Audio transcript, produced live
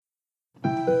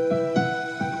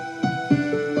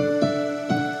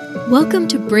Welcome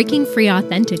to Breaking Free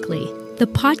Authentically, the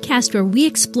podcast where we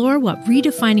explore what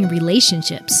redefining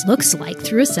relationships looks like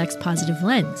through a sex-positive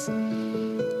lens.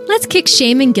 Let's kick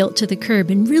shame and guilt to the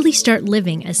curb and really start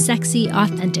living a sexy,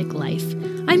 authentic life.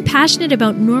 I'm passionate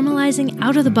about normalizing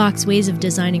out-of-the-box ways of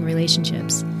designing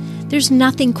relationships. There's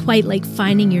nothing quite like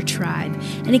finding your tribe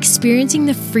and experiencing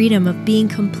the freedom of being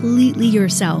completely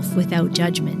yourself without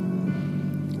judgment.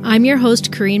 I'm your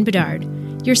host, Corinne Bedard,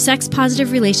 your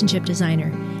sex-positive relationship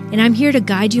designer, and I'm here to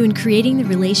guide you in creating the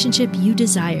relationship you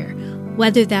desire,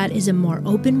 whether that is a more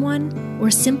open one or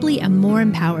simply a more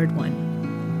empowered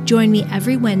one. Join me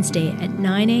every Wednesday at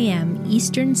 9 a.m.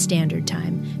 Eastern Standard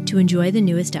Time to enjoy the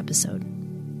newest episode.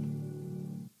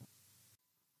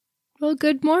 Well,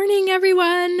 good morning,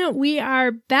 everyone. We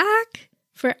are back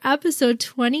for episode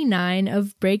 29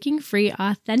 of Breaking Free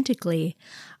Authentically.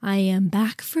 I am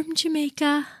back from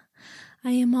Jamaica.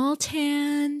 I am all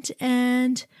tanned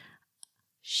and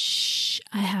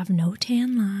I have no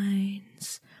tan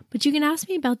lines, but you can ask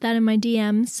me about that in my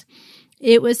DMs.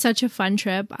 It was such a fun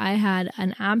trip. I had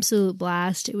an absolute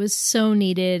blast. It was so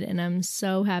needed, and I'm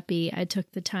so happy I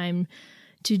took the time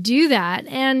to do that.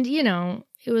 And, you know,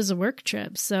 it was a work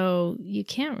trip, so you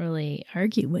can't really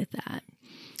argue with that.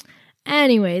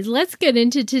 Anyways, let's get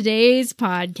into today's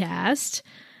podcast.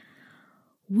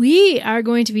 We are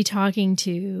going to be talking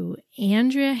to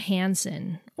Andrea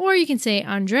Hansen, or you can say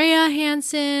Andrea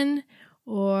Hansen,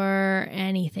 or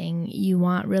anything you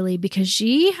want really, because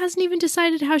she hasn't even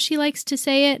decided how she likes to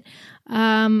say it.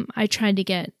 I tried to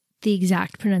get the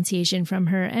exact pronunciation from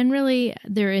her, and really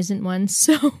there isn't one,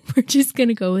 so we're just going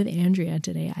to go with Andrea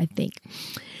today, I think.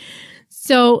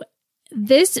 So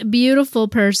this beautiful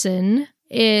person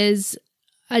is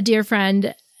a dear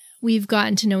friend. We've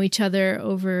gotten to know each other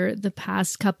over the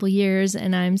past couple years,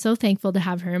 and I'm so thankful to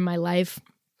have her in my life.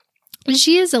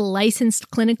 She is a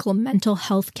licensed clinical mental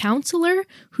health counselor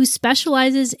who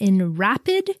specializes in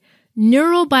rapid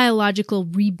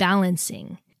neurobiological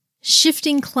rebalancing,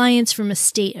 shifting clients from a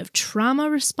state of trauma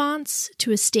response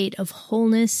to a state of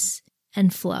wholeness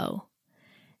and flow.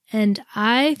 And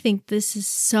I think this is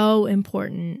so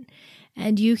important.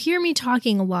 And you hear me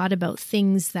talking a lot about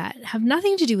things that have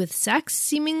nothing to do with sex,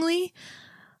 seemingly,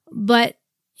 but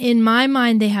in my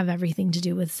mind, they have everything to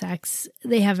do with sex.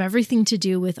 They have everything to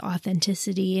do with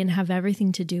authenticity and have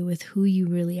everything to do with who you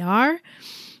really are.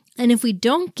 And if we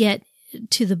don't get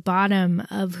to the bottom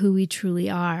of who we truly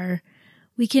are,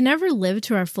 we can never live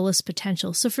to our fullest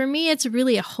potential. So for me, it's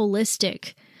really a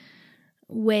holistic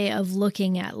way of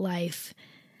looking at life.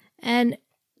 And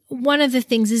one of the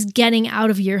things is getting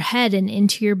out of your head and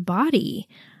into your body.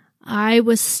 I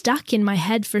was stuck in my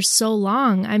head for so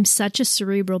long. I'm such a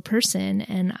cerebral person,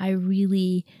 and I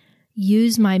really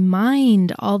use my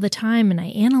mind all the time, and I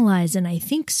analyze and I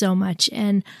think so much.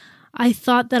 And I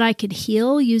thought that I could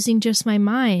heal using just my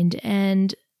mind.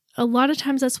 And a lot of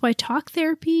times that's why talk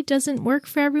therapy doesn't work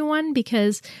for everyone,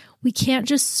 because we can't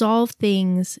just solve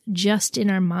things just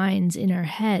in our minds, in our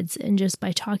heads, and just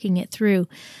by talking it through.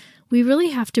 We really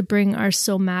have to bring our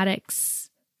somatic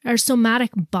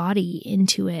body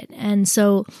into it. And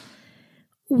so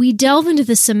we delve into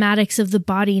the somatics of the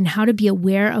body and how to be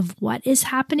aware of what is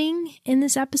happening in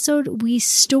this episode. We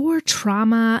store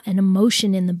trauma and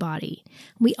emotion in the body.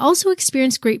 We also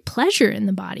experience great pleasure in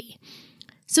the body.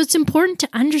 So it's important to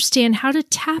understand how to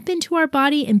tap into our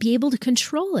body and be able to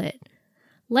control it.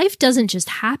 Life doesn't just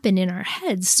happen in our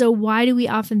heads, so why do we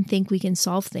often think we can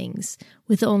solve things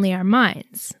with only our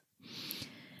minds?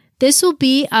 This will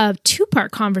be a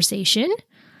two-part conversation,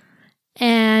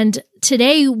 and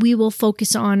today we will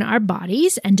focus on our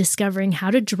bodies and discovering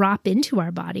how to drop into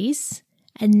our bodies.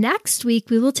 And next week,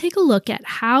 we will take a look at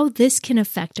how this can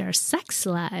affect our sex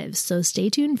lives, so stay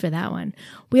tuned for that one.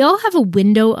 We all have a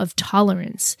window of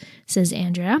tolerance, says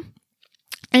Andrea.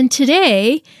 And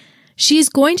today, she's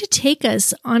going to take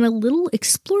us on a little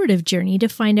explorative journey to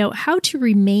find out how to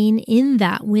remain in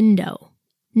that window.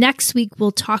 Next week,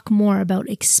 we'll talk more about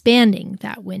expanding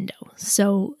that window.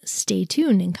 So stay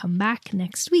tuned and come back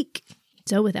next week.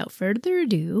 So without further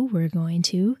ado, we're going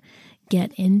to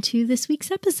get into this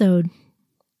week's episode.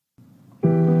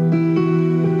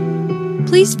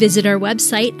 Please visit our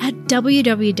website at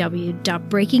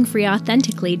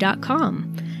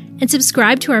www.breakingfreeauthentically.com and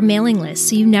subscribe to our mailing list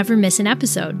so you never miss an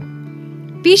episode.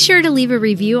 Be sure to leave a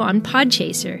review on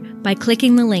Podchaser by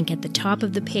clicking the link at the top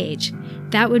of the page.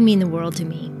 That would mean the world to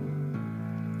me.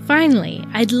 Finally,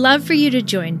 I'd love for you to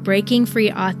join Breaking Free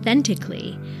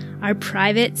Authentically, our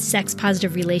private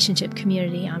sex-positive relationship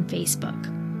community on Facebook.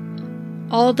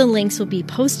 All the links will be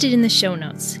posted in the show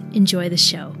notes. Enjoy the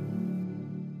show.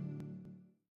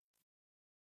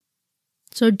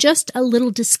 So just a little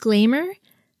disclaimer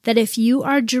that if you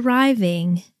are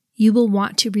driving, you will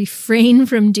want to refrain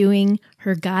from doing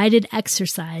her guided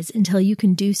exercise until you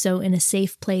can do so in a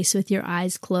safe place with your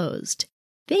eyes closed.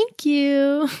 Thank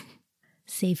you.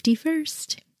 Safety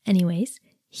first. Anyways,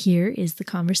 here is the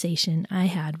conversation I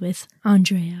had with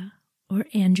Andrea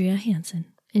Hansen.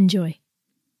 Enjoy.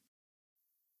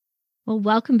 Well,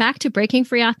 welcome back to Breaking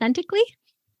Free Authentically.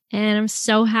 And I'm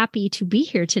so happy to be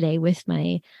here today with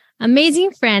my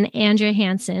amazing friend, Andrea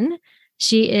Hansen.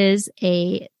 She is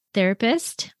a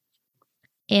therapist,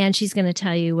 and she's going to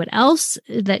tell you what else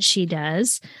that she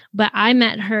does. But I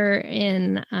met her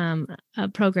in a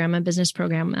business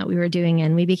program that we were doing,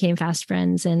 and we became fast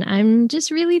friends. And I'm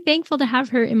just really thankful to have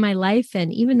her in my life.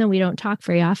 And even though we don't talk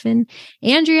very often,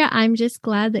 Andrea, I'm just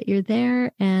glad that you're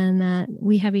there and that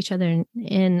we have each other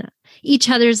in each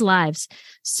other's lives.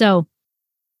 So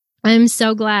I'm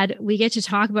so glad we get to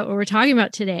talk about what we're talking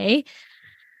about today.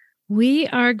 We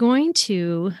are going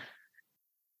to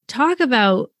talk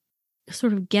about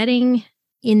sort of getting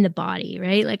in the body,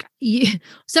 right? Like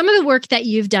some of the work that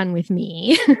you've done with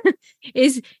me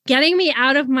is getting me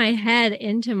out of my head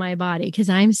into my body, because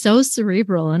I'm so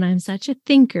cerebral and I'm such a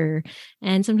thinker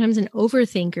and sometimes an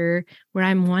overthinker where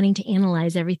I'm wanting to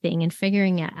analyze everything and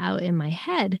figuring it out in my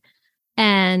head.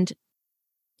 And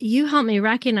you help me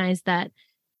recognize that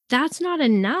that's not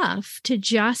enough to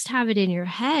just have it in your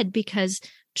head, because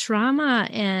trauma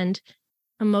and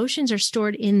emotions are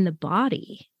stored in the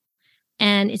body.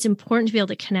 And it's important to be able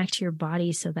to connect to your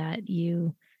body so that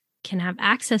you can have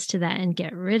access to that and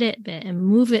get rid of it and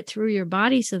move it through your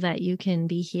body so that you can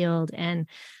be healed. And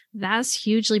that's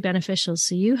hugely beneficial.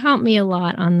 So you help me a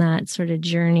lot on that sort of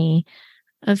journey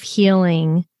of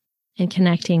healing and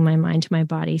connecting my mind to my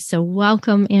body. So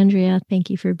welcome, Andrea. Thank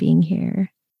you for being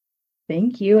here.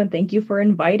 Thank you. And thank you for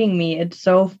inviting me. It's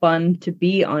so fun to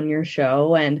be on your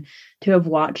show and to have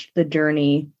watched the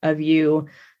journey of you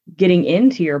getting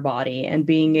into your body and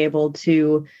being able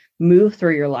to move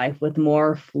through your life with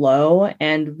more flow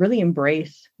and really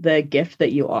embrace the gift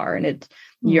that you are. And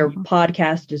your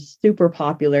podcast is super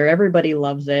popular. Everybody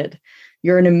loves it.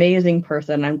 You're an amazing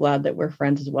person. I'm glad that we're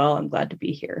friends as well. I'm glad to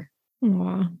be here.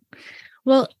 Aww.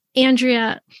 Well,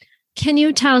 Andrea, can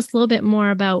you tell us a little bit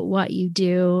more about what you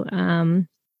do?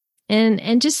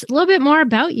 And just a little bit more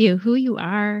about you, who you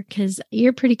are, because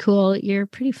you're pretty cool. You're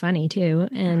pretty funny too.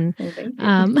 And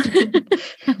I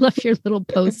love your little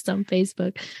posts on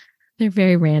Facebook. They're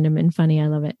very random and funny. I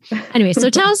love it. Anyway, so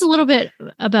tell us a little bit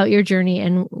about your journey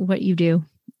and what you do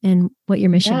and what your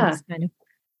mission is, kind of.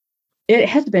 It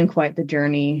has been quite the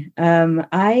journey.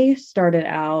 I started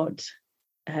out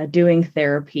doing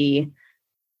therapy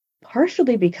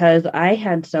partially because I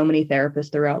had so many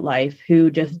therapists throughout life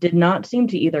who just did not seem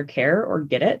to either care or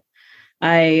get it.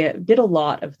 I did a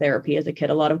lot of therapy as a kid,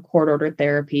 a lot of court-ordered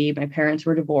therapy. My parents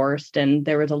were divorced, and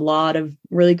there was a lot of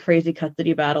really crazy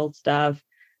custody battle stuff.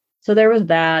 So there was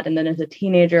that. And then as a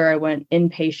teenager, I went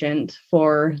inpatient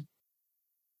for,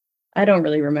 I don't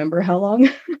really remember how long.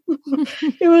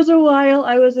 It was a while.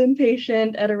 I was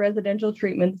inpatient at a residential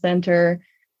treatment center,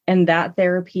 and that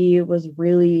therapy was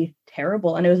really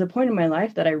terrible. And it was a point in my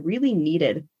life that I really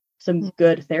needed some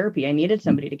good therapy. I needed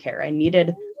somebody to care. I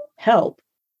needed help,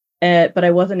 but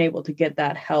I wasn't able to get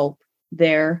that help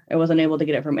there. I wasn't able to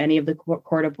get it from any of the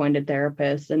court-appointed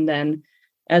therapists. And then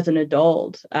as an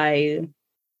adult, I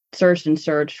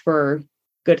searched for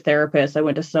good therapists. I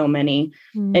went to so many.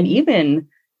 And even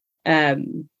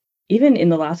in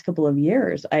the last couple of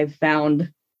years, I've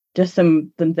found just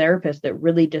some therapists that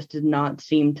really just did not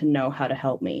seem to know how to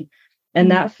help me.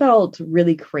 And that felt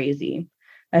really crazy.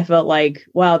 I felt like,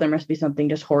 wow, there must be something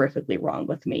just horrifically wrong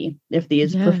with me if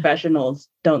these professionals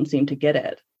don't seem to get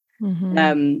it.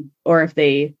 Or if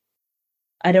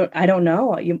I don't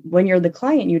know. When you're the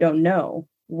client, you don't know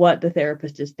what the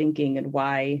therapist is thinking and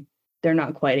why they're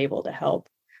not quite able to help.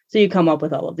 So you come up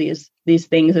with all of these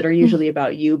things that are usually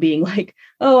about you being like,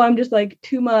 oh, I'm just like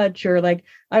too much, or like,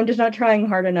 I'm just not trying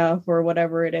hard enough, or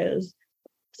whatever it is.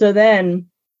 So then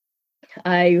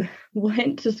I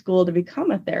went to school to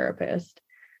become a therapist,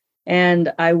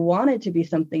 and I wanted to be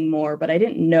something more, but I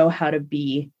didn't know how to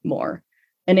be more.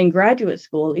 And in graduate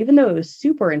school, even though it was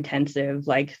super intensive,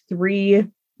 like 3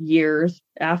 years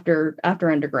after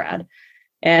undergrad,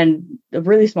 and a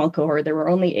really small cohort, there were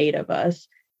only 8 of us.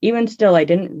 Even still, I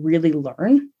didn't really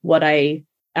learn what I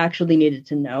actually needed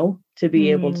to know to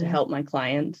be able to help my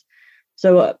clients.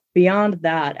 So beyond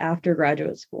that, after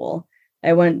graduate school,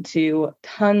 I went to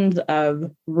tons of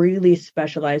really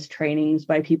specialized trainings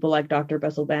by people like Dr.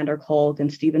 Bessel van der Kolk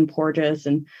and Stephen Porges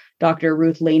and Dr.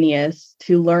 Ruth Lanius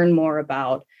to learn more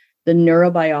about the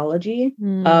neurobiology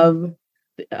of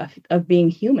of being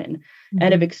human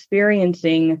and of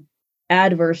experiencing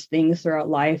adverse things throughout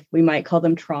life. We might call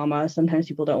them trauma. Sometimes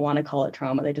people don't want to call it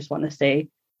trauma. They just want to say,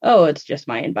 oh, it's just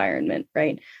my environment,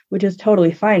 right? Which is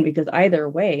totally fine, because either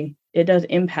way, it does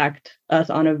impact us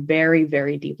on a very,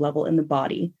 very deep level in the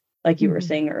body, like you were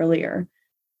saying earlier.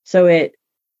 So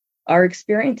our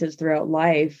experiences throughout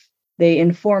life, they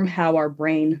inform how our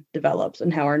brain develops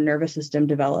and how our nervous system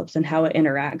develops and how it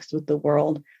interacts with the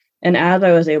world. And as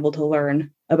I was able to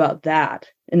learn about that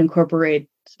and incorporate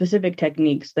specific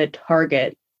techniques that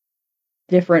target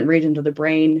different regions of the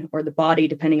brain or the body,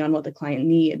 depending on what the client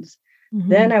needs,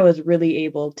 then I was really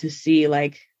able to see,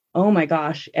 like, oh my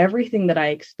gosh, everything that I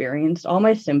experienced, all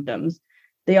my symptoms,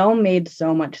 they all made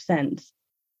so much sense.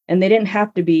 And they didn't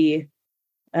have to be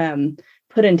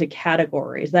put into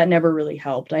categories. That never really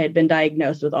helped. I had been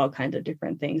diagnosed with all kinds of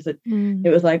different things that it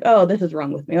was like, oh, this is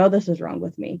wrong with me. Oh, this is wrong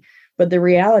with me. But the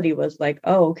reality was like,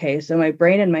 oh, okay, so my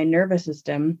brain and my nervous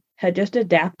system had just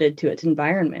adapted to its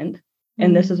environment.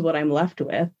 And this is what I'm left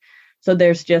with. So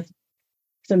there's just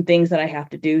some things that I have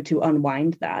to do to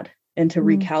unwind that and to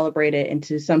recalibrate it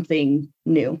into something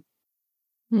new.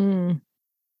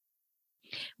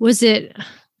 Was it,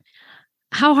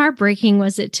 how heartbreaking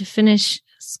was it to finish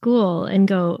school and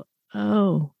go,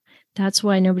 oh, that's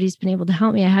why nobody's been able to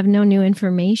help me. I have no new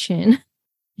information.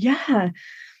 Yeah,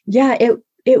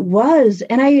 it was.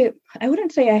 And I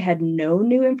wouldn't say I had no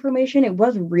new information. It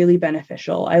was really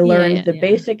beneficial. I learned the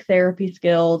basic therapy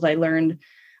skills.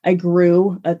 I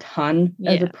grew a ton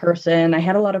as a person. I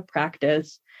had a lot of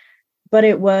practice, but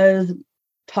it was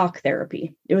talk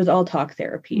therapy. It was all talk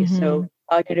therapy. So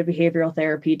cognitive behavioral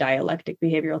therapy, dialectic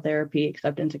behavioral therapy,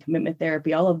 acceptance and commitment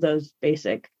therapy, all of those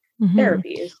basic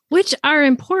therapies. Which are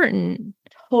important.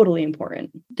 Totally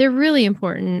important. They're really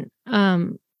important.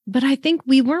 But I think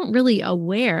we weren't really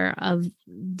aware of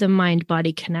the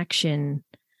mind-body connection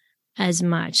as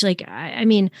much. Like, I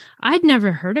mean, I'd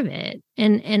never heard of it.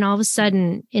 And all of a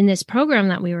sudden in this program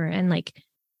that we were in, like,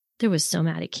 there was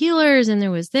somatic healers and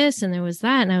there was this and there was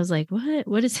that. And I was like,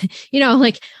 what is,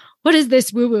 like, what is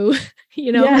this woo-woo,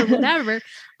 or whatever.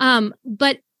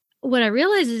 But what I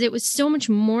realized is it was so much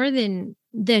more than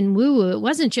woo-woo. It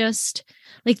wasn't just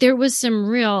like, there was some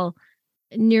real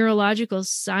neurological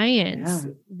science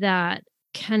that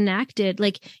connected,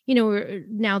 like,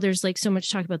 now there's like so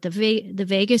much talk about the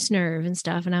vagus nerve and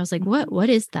stuff. And I was like, what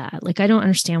is that? Like, I don't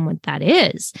understand what that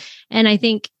is. And I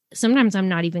think sometimes I'm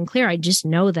not even clear. I just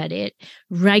know that it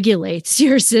regulates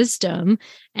your system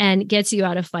and gets you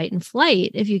out of fight and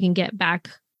flight. If you can get back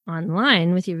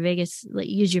online with your vagus, like,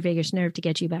 use your vagus nerve to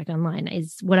get you back online,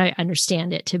 is what I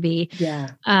understand it to be. Yeah.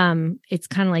 It's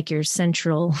kind of like your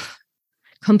central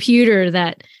computer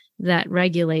that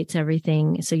regulates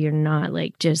everything. So you're not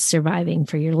like just surviving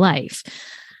for your life,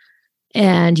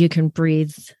 and you can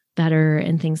breathe better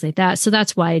and things like that. So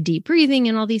that's why deep breathing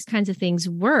and all these kinds of things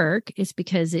work, is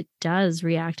because it does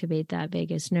reactivate that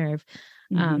vagus nerve.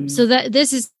 So that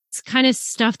this is kind of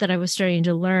stuff that I was starting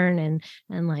to learn,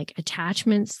 and like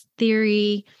attachments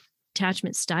theory,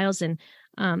 attachment styles. And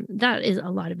that is, a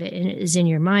lot of it is in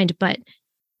your mind, but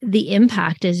the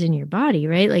impact is in your body,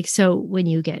 right? Like, so when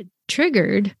you get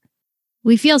triggered,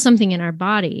 we feel something in our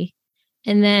body.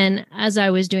 And then as I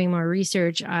was doing more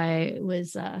research, I've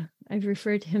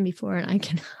referred to him before,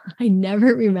 and I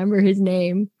never remember his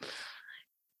name.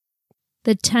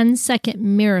 The 10-Second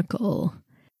Miracle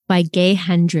by Gay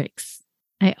Hendricks.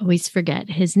 I always forget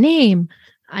his name.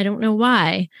 I don't know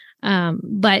why.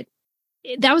 But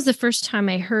that was the first time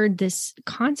I heard this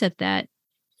concept that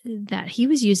he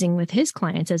was using with his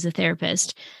clients as a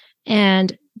therapist,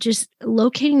 and just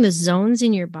locating the zones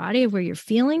in your body of where you're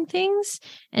feeling things.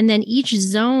 And then each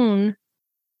zone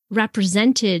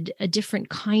represented a different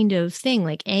kind of thing,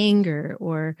 like anger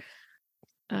or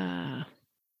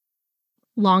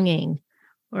longing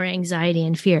or anxiety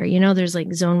and fear. There's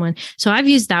like zone 1. So I've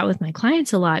used that with my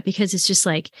clients a lot, because it's just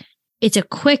like, it's a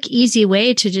quick, easy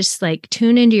way to just like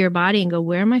tune into your body and go,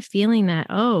 where am I feeling that?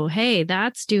 Oh, hey,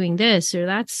 that's doing this, or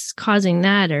that's causing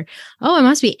that, or, oh, I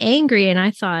must be angry, and I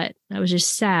thought I was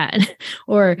just sad.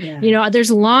 Or,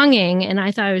 there's longing, and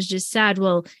I thought I was just sad.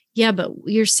 Well, yeah, but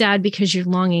you're sad because you're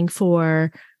longing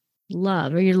for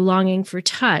love, or you're longing for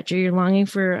touch, or you're longing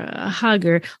for a hug,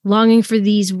 or longing for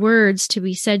these words to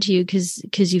be said to you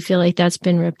because you feel like that's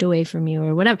been ripped away from you,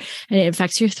 or whatever. And it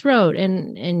affects your throat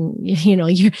and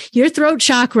your throat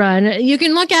chakra. And you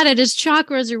can look at it as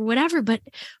chakras or whatever, but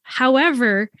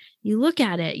however you look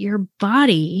at it, your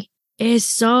body is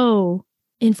so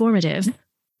informative.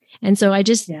 And so I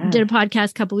just did a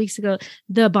podcast a couple weeks ago,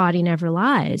 The Body Never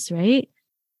Lies, right?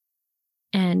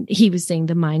 And he was saying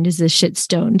the mind is a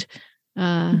shit-stoned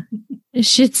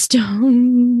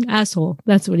Shitstone asshole.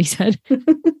 That's what he said.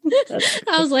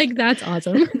 I was like, that's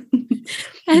awesome.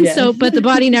 And Yes. so, but the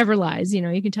body never lies. You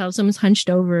know, you can tell if someone's hunched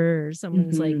over or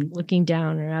someone's like Mhm. looking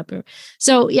down or up.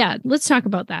 So yeah, let's talk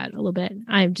about that a little bit.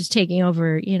 I'm just taking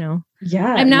over, you know.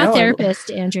 Yeah. I'm not no, a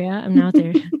therapist, Andrea. I'm not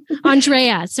there.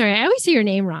 Andrea. Sorry, I always say your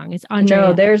name wrong. It's Andrea.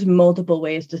 No, there's multiple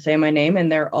ways to say my name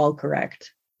and they're all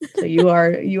correct. So you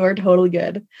are totally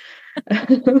good.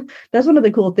 That's one of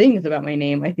the cool things about my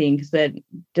name, I think, is that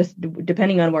just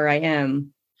depending on where I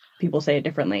am, people say it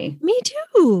differently. Me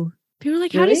too. People are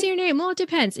like, how do you Really? say your name? Well, it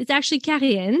depends. It's actually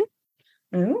Karine.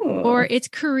 Oh. Or it's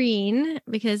Karine,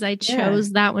 because I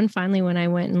chose that one finally when I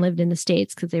went and lived in the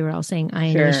States, because they were all saying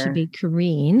INE should be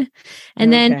Karine.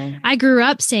 And then I grew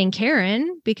up saying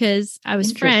Karen because I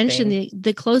was French, and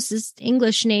the closest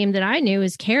English name that I knew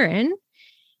is Karen.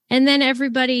 And then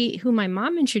everybody who my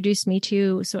mom introduced me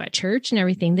to, so at church and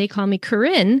everything, they call me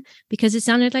Corinne because it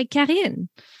sounded like Karine.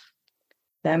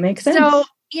 That makes sense. So,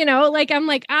 you know, like I'm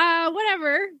like,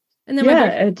 whatever. And then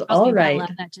it's all right.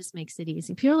 Bella. That just makes it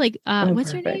easy. People are like,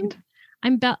 what's your name?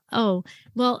 I'm Bella. Oh,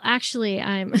 well, actually,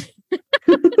 I'm.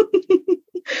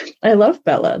 I love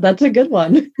Bella. That's a good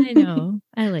one. I know.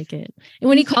 I like it. And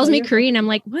when he calls me Karine, I'm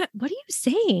like, what are you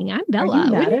saying? I'm Bella.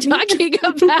 What are you talking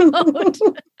about?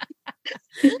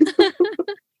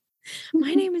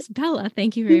 My name is Bella.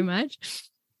 Thank you very much.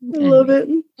 I love it.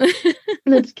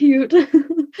 That's cute.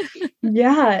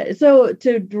 Yeah. So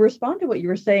to respond to what you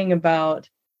were saying about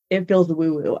it feels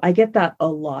woo-woo, I get that a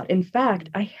lot. In fact,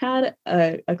 I had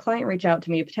a client reach out to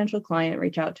me, a potential client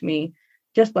reach out to me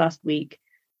just last week.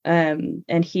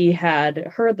 And he had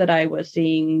heard that I was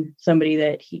seeing somebody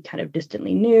that he kind of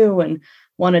distantly knew and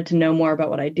wanted to know more about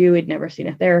what I do. He'd never seen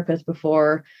a therapist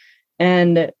before.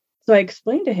 And so I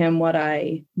explained to him what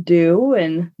I do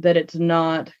and that it's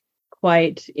not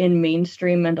quite in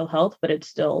mainstream mental health, but it's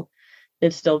still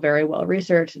very well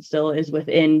researched. It still is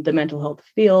within the mental health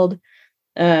field.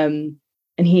 And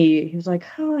he was like,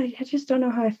 oh, I just don't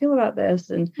know how I feel about this.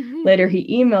 And later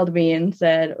he emailed me and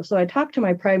said, so I talked to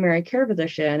my primary care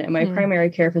physician, and my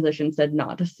primary care physician said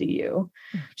not to see you.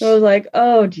 So I was like,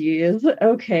 oh, geez.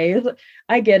 Okay.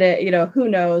 I get it. You know, who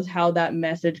knows how that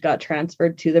message got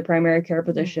transferred to the primary care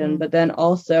physician, but then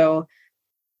also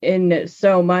in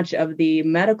so much of the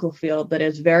medical field that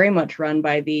is very much run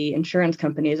by the insurance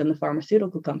companies and the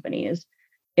pharmaceutical companies,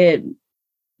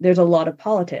 there's a lot of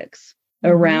politics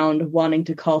around wanting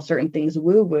to call certain things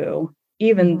woo-woo,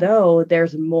 even though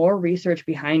there's more research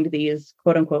behind these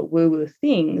quote unquote woo-woo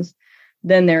things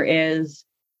than there is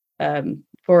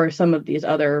for some of these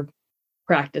other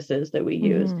practices that we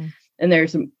use. And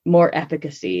there's more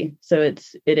efficacy. So it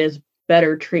is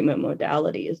better treatment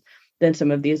modalities than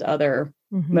some of these other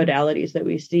modalities that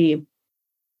we see.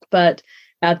 But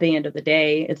at the end of the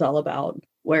day, it's all about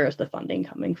where is the funding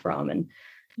coming from. And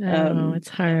it's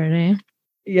hard, eh?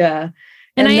 Yeah.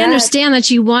 And I understand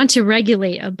that you want to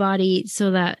regulate a body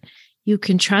so that you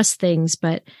can trust things,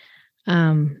 but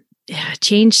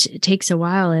change takes a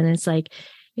while. And it's like,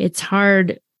 it's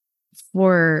hard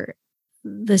for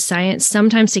the science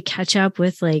sometimes to catch up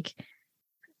with, like,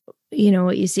 you know,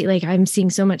 what you see, like I'm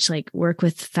seeing so much like work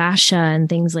with fascia and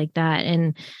things like that.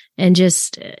 And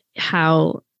just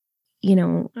how, you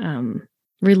know,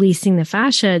 releasing the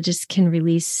fascia just can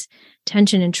release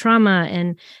tension and trauma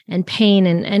and pain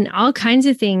and all kinds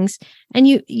of things. And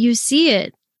you see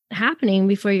it happening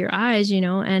before your eyes, you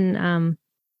know, and,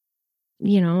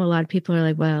 you know, a lot of people are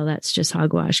like, well, that's just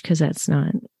hogwash because that's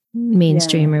not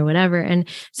mainstream or whatever. And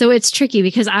so it's tricky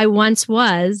because I once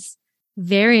was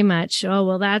very much, oh,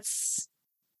 well,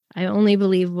 I only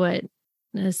believe what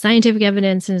scientific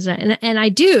evidence is. And I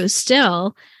do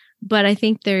still, but I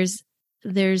think there's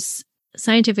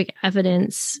scientific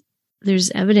evidence.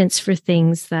 There's evidence for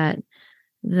things that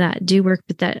do work,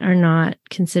 but that are not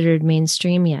considered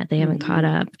mainstream yet. They haven't caught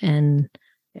up. And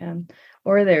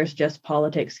or there's just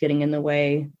politics getting in the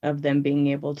way of them being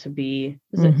able to be.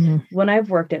 When I've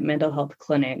worked at mental health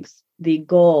clinics, the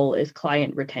goal is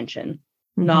client retention,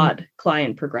 not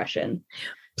client progression.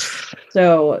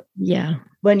 So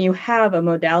when you have a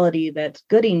modality that's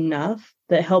good enough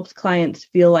that helps clients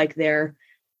feel like they're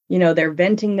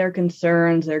venting their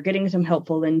concerns, they're getting some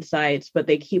helpful insights, but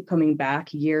they keep coming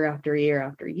back year after year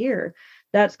after year,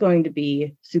 that's going to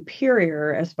be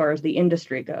superior as far as the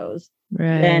industry goes.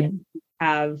 Right. Then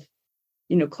have,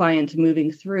 clients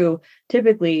moving through.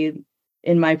 Typically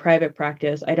in my private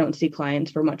practice, I don't see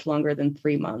clients for much longer than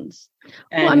 3 months.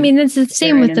 And well, I mean, it's the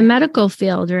same with the medical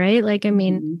field, right? Like, I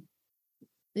mean,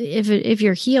 if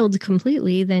you're healed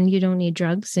completely, then you don't need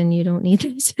drugs and you don't need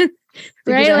this.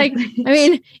 Right? Exactly. Like, I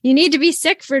mean, you need to be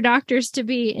sick for doctors to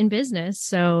be in business.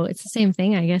 So it's the same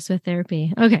thing, I guess, with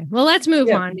therapy. Okay. Well, let's move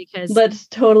Yep. on because Let's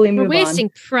totally we're move on. wasting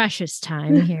precious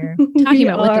time here talking We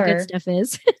about what the good are. stuff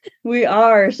is. We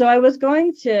are. So I was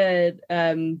going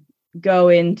to go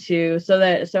into so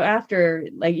after,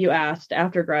 like you asked,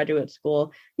 after graduate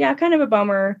school, yeah, kind of a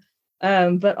bummer.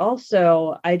 But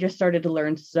also I just started to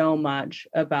learn so much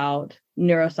about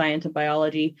neuroscience and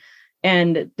biology.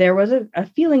 And there was a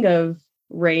feeling of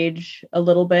rage, a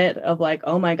little bit of like,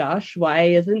 oh my gosh, why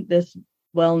isn't this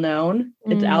well known?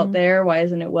 It's out there. Why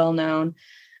isn't it well known?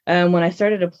 When I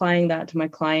started applying that to my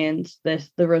clients,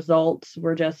 the results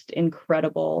were just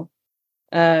incredible.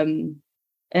 And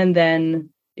then,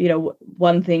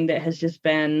 one thing that has just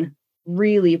been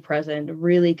really present,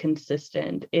 really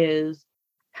consistent is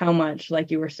how much,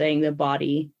 like you were saying, the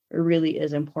body really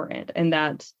is important. And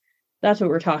that's what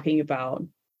we're talking about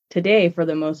today for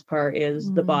the most part,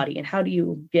 is the body and how do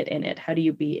you get in it? How do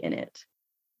you be in it?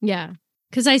 Yeah.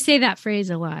 Because I say that phrase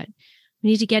a lot. We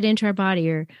need to get into our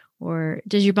body, or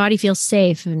does your body feel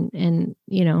safe? And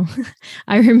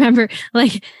I remember,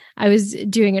 like, I was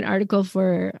doing an article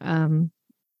for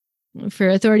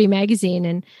Authority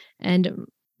Magazine, and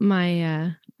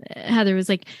my Heather was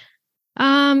like,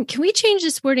 can we change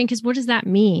this wording? Because what does that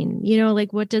mean?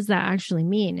 Like, what does that actually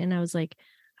mean? And I was like,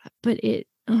 but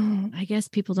I guess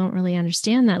people don't really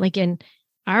understand that. Like, in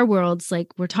our worlds, like,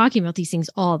 we're talking about these things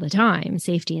all the time,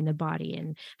 safety in the body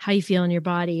and how you feel in your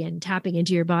body and tapping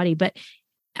into your body. But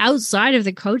outside of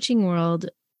the coaching world,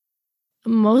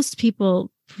 most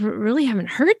people really haven't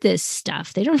heard this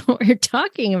stuff. They don't know what you're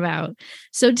talking about.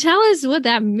 So tell us what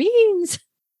that means.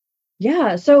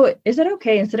 Yeah. So is it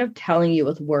okay, instead of telling you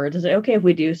with words, is it okay if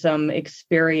we do some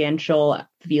experiential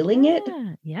feeling it?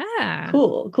 Yeah.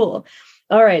 Cool.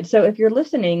 All right. So if you're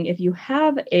listening, if you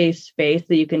have a space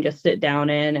that you can just sit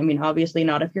down in, I mean, obviously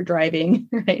not if you're driving,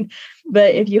 right?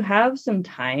 But if you have some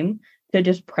time to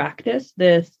just practice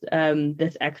this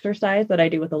exercise that I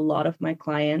do with a lot of my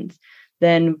clients,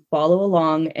 then follow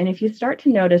along. And if you start to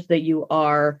notice that you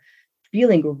are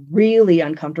feeling really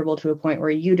uncomfortable to a point where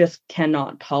you just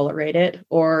cannot tolerate it,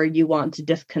 or you want to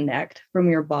disconnect from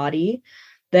your body,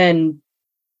 then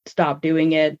stop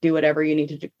doing it. Do whatever you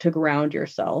need to ground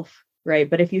yourself, right?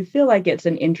 But if you feel like it's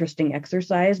an interesting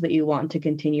exercise that you want to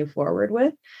continue forward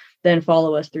with, then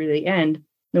follow us through the end,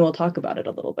 and we'll talk about it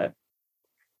a little bit.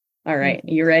 All right,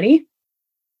 you ready?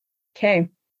 Okay,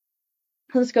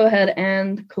 let's go ahead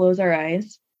and close our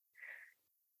eyes.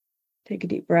 Take a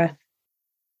deep breath.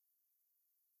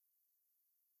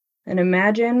 And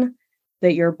imagine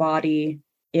that your body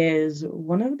is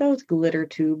one of those glitter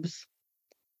tubes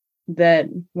that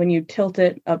when you tilt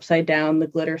it upside down, the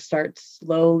glitter starts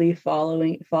slowly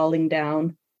falling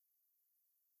down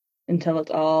until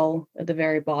it's all at the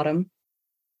very bottom.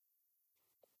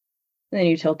 And then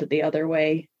you tilt it the other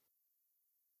way.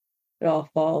 It all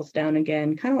falls down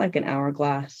again, kind of like an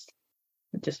hourglass,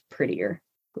 but just prettier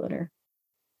glitter.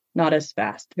 Not as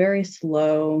fast, very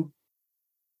slow.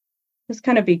 Just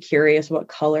kind of be curious, what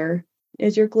color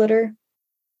is your glitter?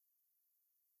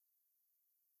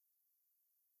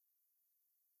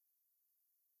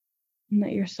 And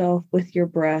let yourself, with your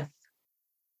breath,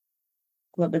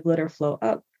 let the glitter flow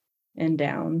up and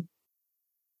down.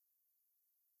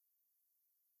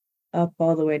 Up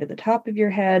all the way to the top of your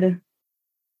head.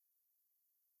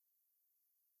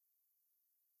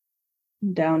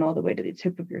 Down all the way to the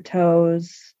tip of your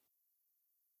toes.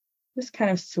 Just kind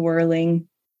of swirling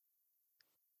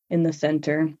in the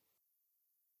center.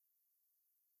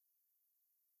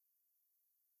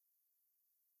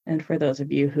 And for those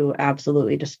of you who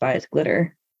absolutely despise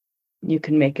glitter, you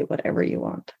can make it whatever you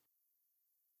want.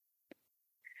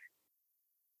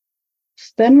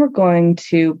 So then we're going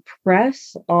to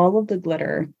press all of the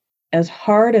glitter as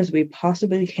hard as we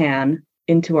possibly can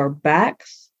into our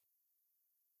backs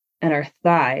and our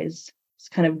thighs. It's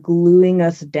kind of gluing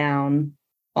us down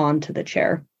onto the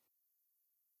chair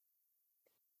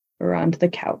or onto the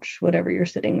couch, whatever you're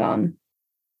sitting on.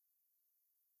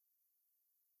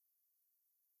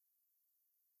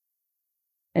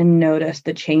 And notice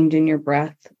the change in your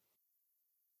breath,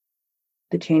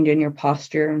 the change in your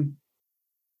posture,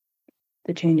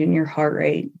 the change in your heart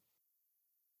rate,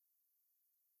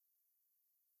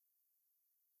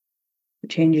 the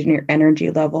change in your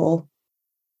energy level,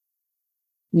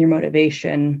 your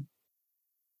motivation,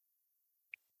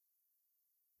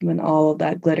 when all of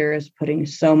that glitter is putting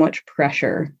so much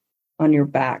pressure on your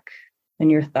back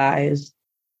and your thighs.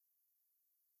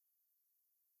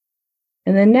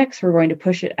 And then next, we're going to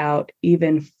push it out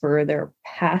even further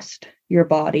past your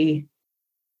body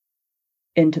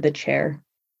into the chair.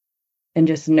 and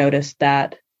just notice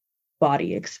that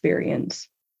body experience.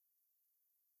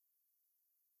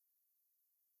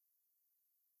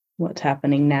 What's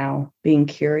happening now? Being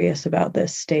curious about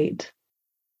this state.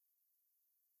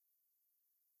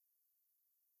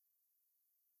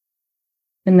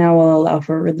 And now we'll allow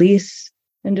for release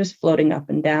and just floating up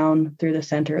and down through the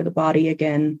center of the body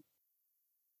again,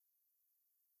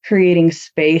 creating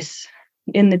space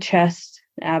in the chest,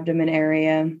 abdomen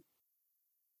area.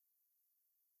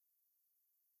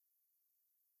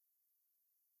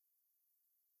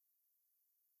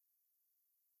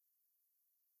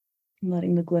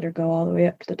 Letting the glitter go all the way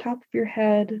up to the top of your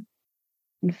head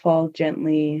and fall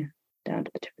gently down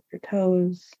to the tip of your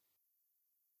toes.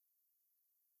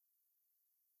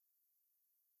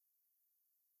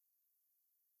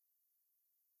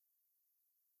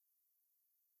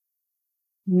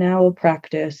 Now we'll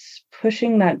practice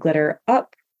pushing that glitter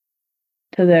up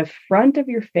to the front of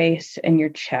your face and your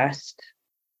chest,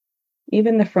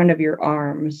 even the front of your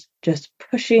arms, just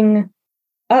pushing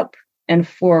up and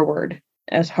forward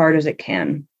as hard as it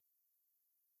can.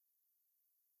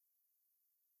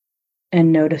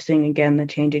 And noticing again the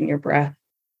change in your breath,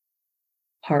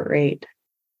 heart rate,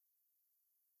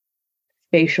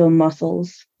 facial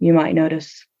muscles. You might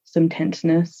notice some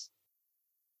tenseness.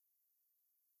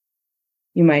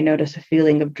 You might notice a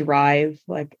feeling of drive,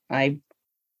 like I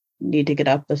need to get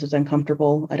up. This is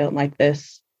uncomfortable. I don't like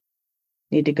this.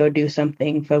 Need to go do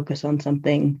something, focus on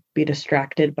something, be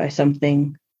distracted by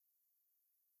something.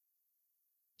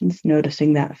 Just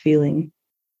noticing that feeling.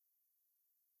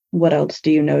 What else do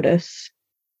you notice?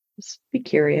 Just be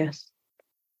curious.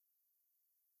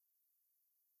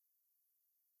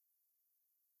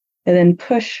 And then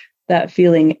push that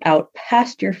feeling out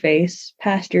past your face,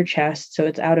 past your chest, so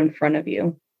it's out in front of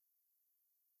you.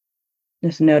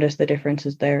 Just notice the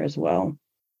differences there as well.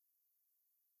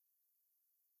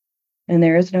 And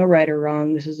there is no right or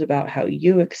wrong. This is about how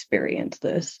you experience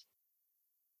this.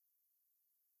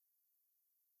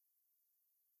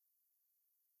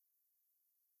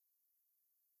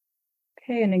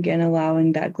 Okay, and again,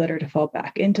 allowing that glitter to fall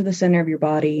back into the center of your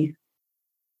body.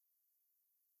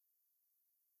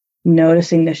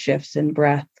 Noticing the shifts in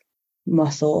breath,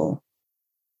 muscle,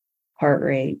 heart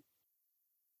rate,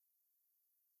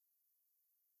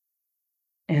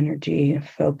 energy,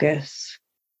 focus.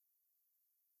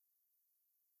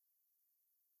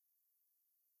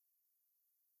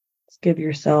 Just give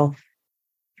yourself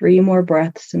 3 more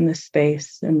breaths in this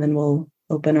space, and then we'll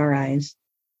open our eyes.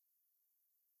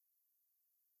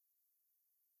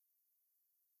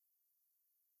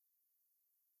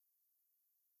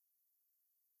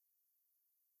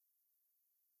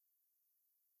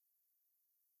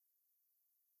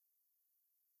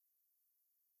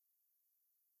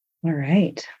 All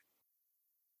right.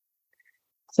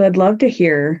 So I'd love to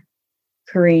hear,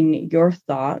 Corinne, your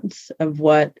thoughts of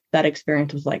what that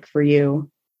experience was like for you.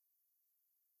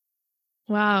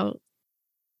 Wow.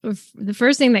 The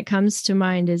first thing that comes to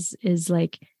mind is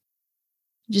like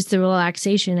just the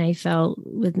relaxation I felt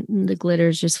with the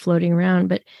glitters just floating around,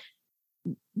 but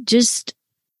just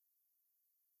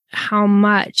how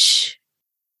much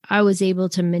I was able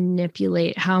to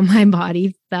manipulate how my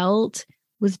body felt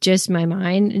with just my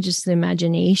mind and just the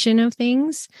imagination of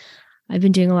things. I've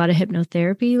been doing a lot of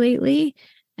hypnotherapy lately,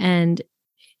 and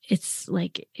it's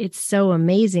so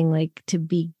amazing, like to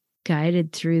be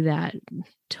guided through that,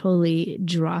 totally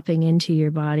dropping into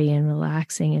your body and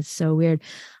relaxing. It's so weird.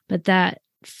 But that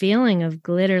feeling of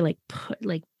glitter,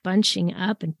 like bunching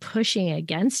up and pushing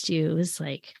against you is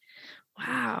like,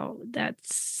 wow,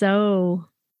 that's so,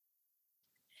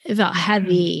 it felt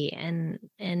heavy. And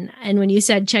when you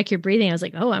said check your breathing, I was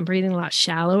like, oh, I'm breathing a lot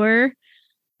shallower.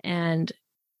 And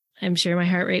I'm sure my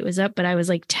heart rate was up, but I was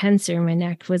like tenser. My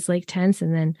neck was like tense.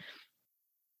 And then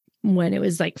when it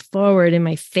was like forward in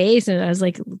my face, and I was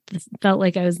like, felt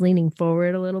like I was leaning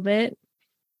forward a little bit,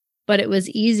 but it was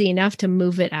easy enough to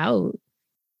move it out.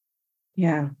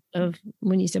 Yeah. Of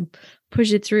when you said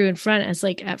push it through in front, it's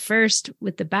like at first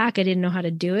with the back, I didn't know how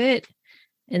to do it.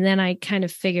 And then I kind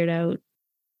of figured out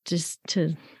just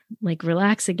to like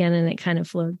relax again, and it kind of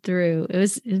flowed through. It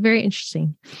was very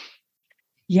interesting.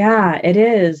 Yeah, it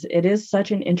is. It is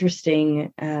such an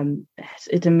interesting,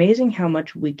 it's amazing how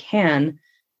much we can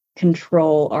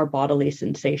control our bodily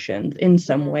sensations in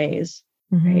some ways.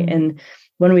 Mm-hmm. Right? And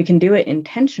when we can do it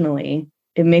intentionally,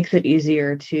 it makes it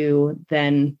easier to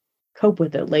then cope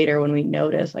with it later when we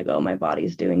notice like, oh, my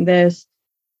body's doing this.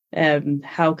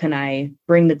 How can I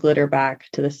bring the glitter back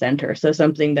to the center? So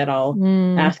something that I'll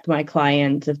ask my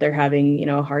clients if they're having,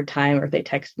 a hard time, or if they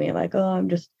text me like, oh,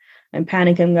 I'm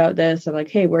panicking about this. I'm like,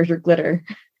 hey, where's your glitter?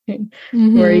 Where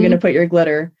are you going to put your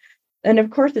glitter? And of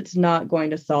course, it's not going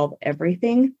to solve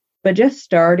everything, but just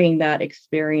starting that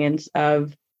experience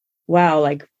of, wow,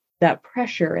 like that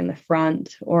pressure in the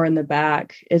front or in the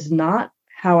back is not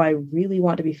how I really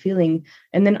want to be feeling.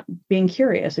 And then being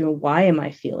curious, why am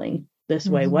I feeling this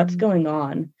way? What's going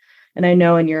on? And I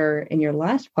know in your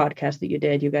last podcast that you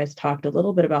did, you guys talked a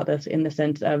little bit about this in the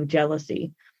sense of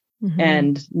jealousy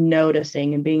and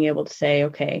noticing and being able to say,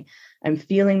 okay, I'm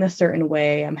feeling this certain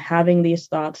way. I'm having these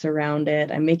thoughts around it.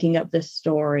 I'm making up this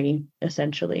story,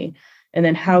 essentially. And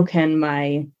then how can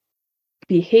my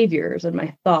behaviors and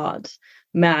my thoughts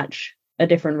match a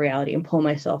different reality and pull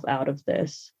myself out of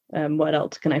this? What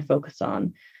else can I focus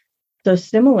on? So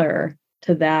similar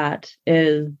to that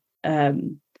is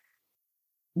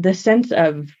the sense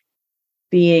of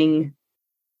being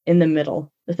in the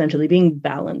middle, essentially being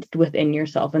balanced within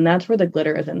yourself. And that's where the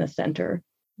glitter is in the center.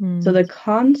 So the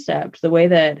concept, the way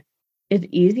that it's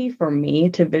easy for me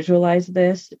to visualize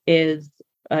this is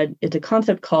it's a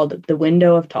concept called the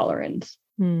window of tolerance.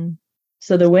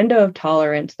 So the window of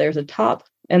tolerance, there's a top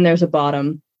and there's a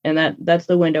bottom, and that's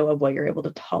the window of what you're able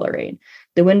to tolerate.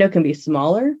 The window can be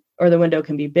smaller or the window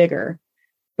can be bigger.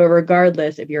 But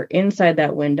regardless, if you're inside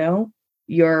that window,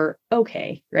 you're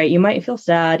okay, right? You might feel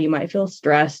sad, you might feel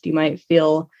stressed, you might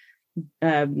feel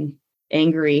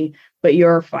angry, but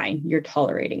you're fine. You're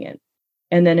tolerating it.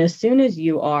 And then as soon as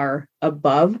you are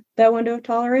above that window of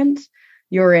tolerance,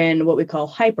 you're in what we call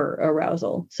hyper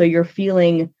arousal. So you're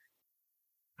feeling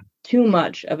too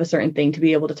much of a certain thing to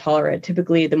be able to tolerate.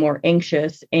 Typically, the more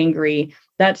anxious, angry,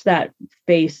 that's that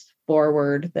face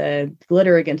forward, the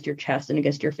glitter against your chest and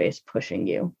against your face pushing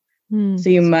you. So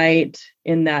you might,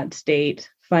 in that state,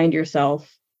 find yourself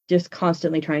just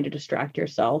constantly trying to distract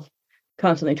yourself,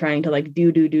 constantly trying to like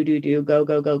do,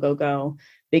 go,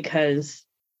 because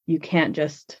you can't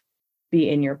just be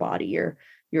in your body. You're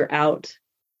out,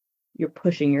 you're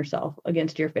pushing yourself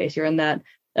against your face. You're in that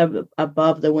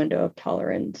above the window of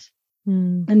tolerance.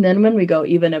 And then when we go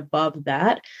even above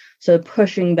that, so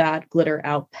pushing that glitter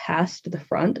out past the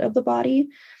front of the body,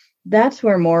 that's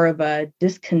where more of a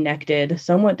disconnected,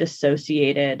 somewhat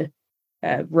dissociated,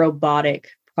 robotic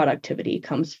productivity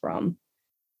comes from.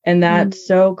 And that's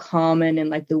so common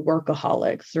in like the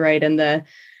workaholics, right? And the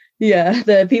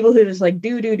people who just like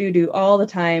do all the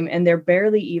time, and they're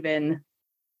barely even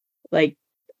like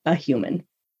a human,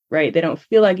 right? They don't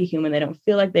feel like a human. They don't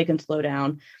feel like they can slow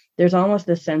down. There's almost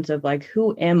this sense of like,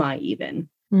 who am I even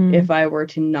if I were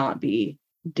to not be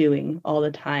doing all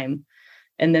the time?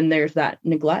 And then there's that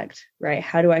neglect, right?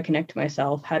 How do I connect to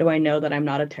myself? How do I know that I'm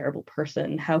not a terrible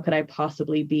person? How could I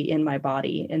possibly be in my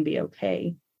body and be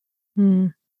okay?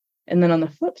 And then on the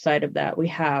flip side of that, we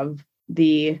have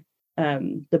the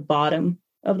bottom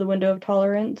of the window of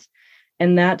tolerance.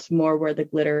 And that's more where the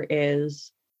glitter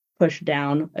is pushed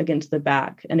down against the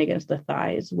back and against the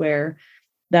thighs, where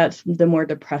that's the more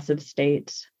depressive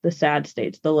states, the sad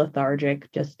states, the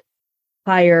lethargic, just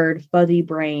tired, fuzzy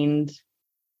brained,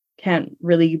 can't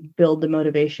really build the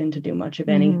motivation to do much of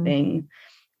anything,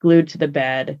 glued to the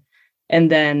bed.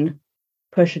 And then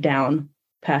push down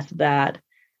past that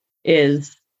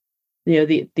is,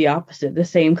 the opposite, the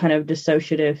same kind of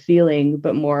dissociative feeling,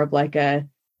 but more of like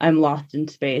I'm lost in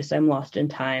space, I'm lost in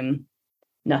time,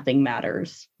 nothing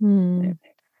matters.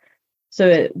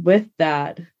 So with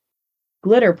that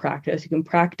glitter practice, you can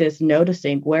practice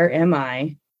noticing, where am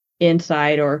I,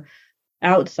 inside or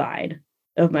outside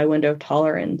of my window of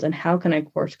tolerance, and how can I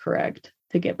course correct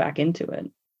to get back into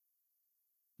it?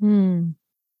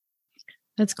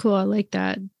 That's cool. I like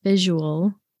that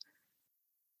visual.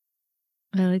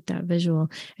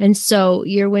 And so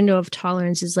your window of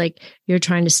tolerance is like you're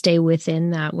trying to stay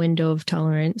within that window of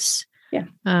tolerance. Yeah.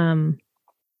 And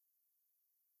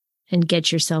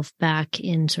get yourself back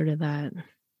in sort of that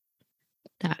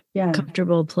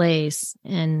comfortable place.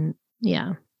 And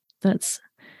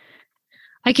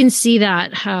I can see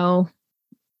that, how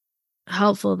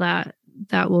helpful that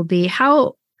will be.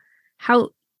 How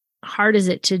hard is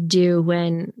it to do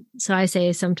when, so I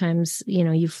say sometimes,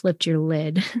 you flipped your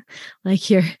lid,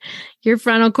 like your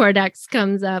frontal cortex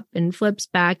comes up and flips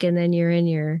back, and then you're in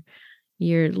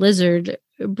your lizard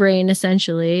brain,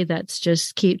 essentially, that's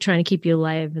just trying to keep you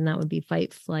alive. And that would be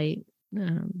fight, flight,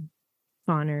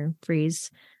 fawn or freeze.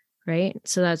 Right.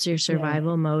 So that's your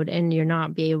survival mode, and you're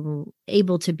not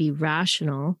able to be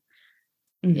rational.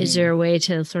 Is there a way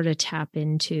to sort of tap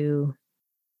into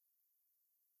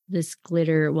this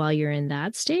glitter while you're in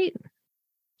that state?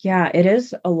 Yeah, it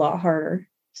is a lot harder.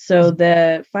 So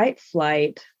the fight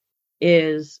flight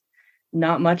is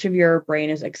not much of your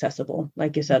brain is accessible.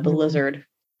 Like you said, the lizard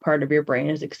part of your brain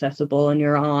is accessible, and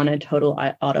you're on a total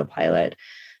autopilot.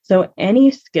 So any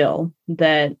skill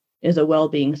that is a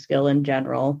well-being skill in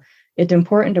general. It's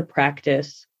important to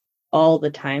practice all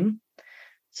the time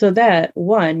so that,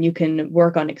 one, you can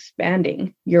work on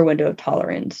expanding your window of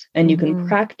tolerance, and you can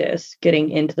practice getting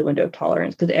into the window of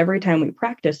tolerance, because every time we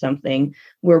practice something,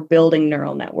 we're building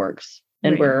neural networks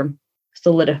and we're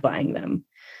solidifying them.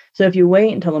 So if you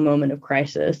wait until a moment of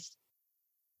crisis,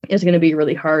 it's going to be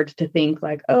really hard to think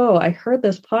like, oh, I heard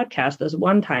this podcast this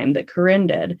one time that Corinne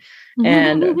did.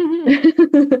 And,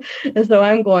 and so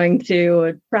I'm going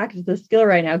to practice this skill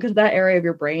right now, because that area of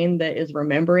your brain that is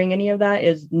remembering any of that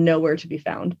is nowhere to be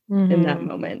found in that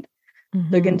moment.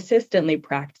 So consistently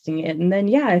practicing it. And then,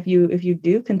 yeah, if you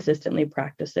do consistently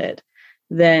practice it,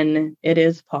 then it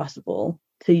is possible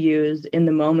to use in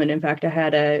the moment. In fact, I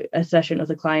had a session with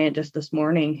a client just this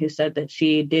morning who said that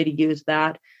she did use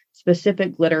that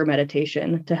specific glitter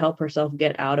meditation to help herself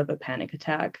get out of a panic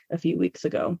attack a few weeks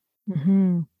ago.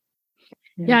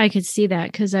 Yeah, I could see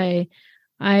that, because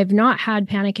I've not had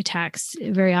panic attacks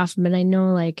very often, but I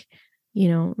know, like, you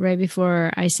know, right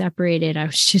before I separated, I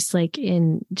was just like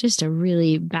in just a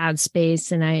really bad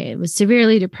space, and I was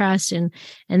severely depressed, and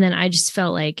then I just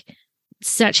felt like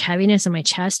such heaviness in my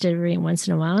chest every once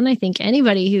in a while. And I think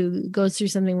anybody who goes through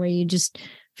something where you just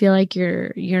feel like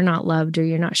you're not loved, or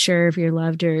you're not sure if you're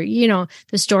loved, or, you know,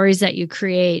 the stories that you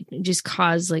create just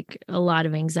cause like a lot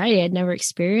of anxiety. I'd never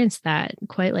experienced that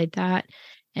quite like that.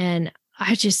 And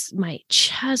my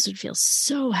chest would feel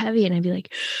so heavy, and I'd be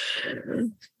like,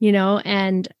 you know,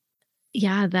 and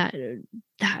yeah,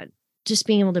 that just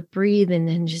being able to breathe and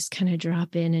then just kind of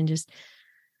drop in and just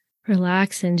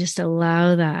relax and just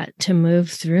allow that to move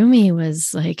through me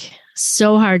was like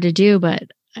so hard to do. But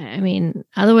I mean,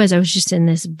 otherwise I was just in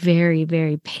this very,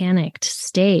 very panicked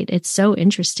state. It's so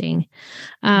interesting.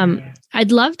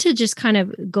 I'd love to just kind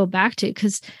of go back to,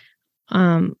 because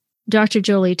Dr.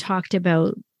 Jolie talked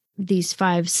about these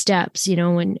 5 steps, you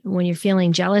know, when you're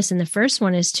feeling jealous. And the first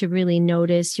one is to really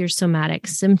notice your somatic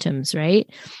symptoms, right?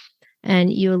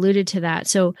 And you alluded to that.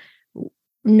 So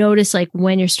notice like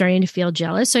when you're starting to feel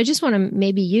jealous. So I just want to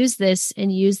maybe use this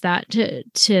and use that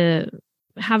to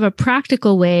have a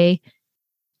practical way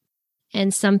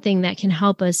and something that can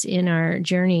help us in our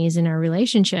journeys, in our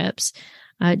relationships.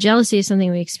 Jealousy is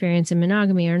something we experience in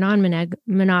monogamy or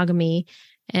non-monogamy.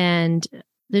 And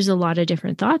there's a lot of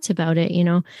different thoughts about it, you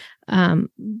know.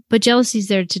 But jealousy is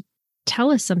there to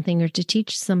tell us something, or to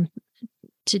teach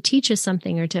us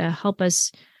something, or to help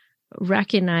us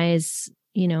recognize,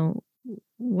 you know,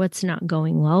 what's not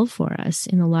going well for us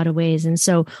in a lot of ways. And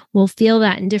so we'll feel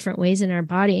that in different ways in our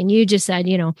body. And you just said,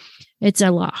 you know, it's a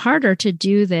lot harder to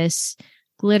do this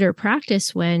glitter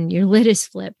practice when your lid is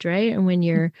flipped, right? And when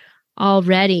you're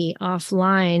already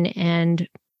offline and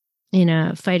in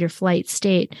a fight or flight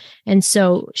state. And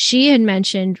so she had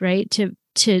mentioned, right, to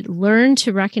learn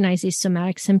to recognize these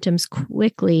somatic symptoms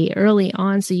quickly, early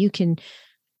on, so you can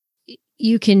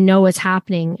know what's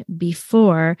happening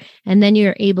before, and then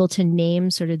you're able to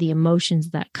name sort of the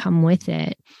emotions that come with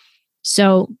it.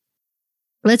 So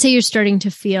let's say you're starting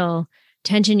to feel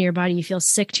tension in your body, you feel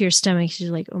sick to your stomach,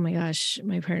 you're like, oh my gosh,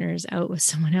 my partner is out with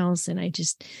someone else, and I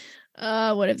just,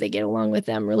 what if they get along with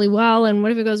them really well? And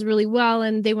what if it goes really well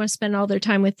and they want to spend all their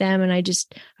time with them? And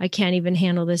I can't even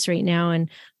handle this right now. And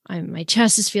my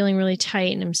chest is feeling really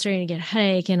tight, and I'm starting to get a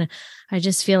headache, and I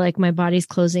just feel like my body's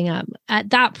closing up. At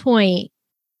that point,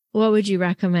 what would you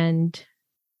recommend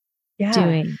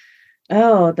doing?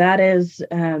 Oh, that is,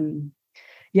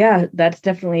 that's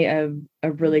definitely a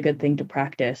really good thing to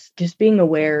practice. Just being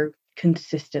aware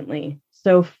consistently.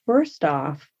 So first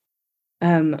off,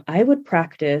 I would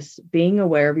practice being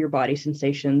aware of your body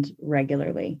sensations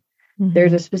regularly.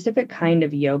 There's a specific kind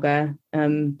of yoga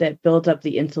that builds up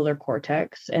the insular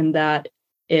cortex, and that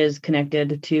is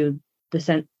connected to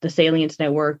the salience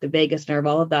network, the vagus nerve,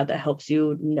 all of that helps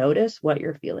you notice what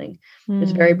you're feeling.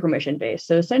 It's very permission based.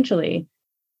 So essentially,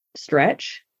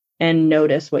 stretch and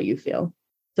notice what you feel.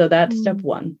 So that's step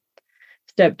 1.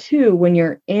 Step 2, when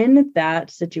you're in that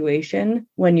situation,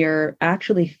 when you're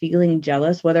actually feeling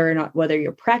jealous, whether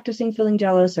you're practicing feeling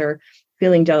jealous or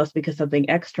feeling jealous because something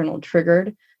external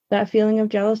triggered that feeling of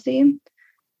jealousy,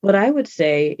 what I would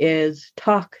say is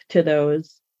talk to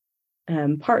those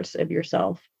parts of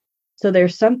yourself. So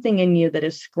there's something in you that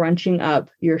is scrunching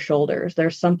up your shoulders.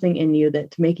 There's something in you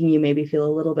that's making you maybe feel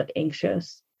a little bit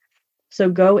anxious. So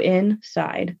go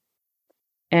inside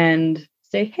and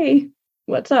say, hey,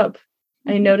 what's up?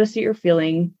 I notice that you're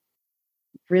feeling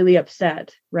really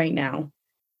upset right now.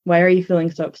 Why are you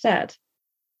feeling so upset?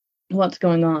 What's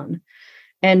going on?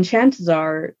 And chances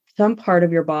are some part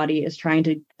of your body is trying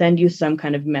to send you some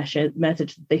kind of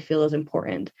message that they feel is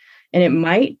important. And it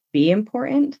might be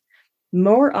important,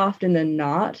 more often than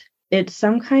not, it's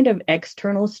some kind of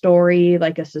external story,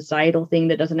 like a societal thing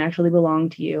that doesn't actually belong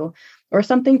to you, or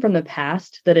something from the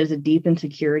past that is a deep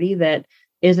insecurity that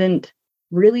isn't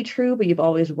really true, but you've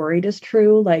always worried is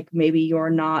true. Like maybe you're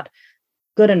not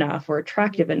good enough or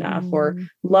attractive enough or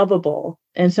lovable.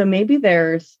 And so maybe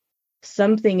there's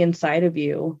something inside of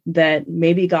you that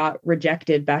maybe got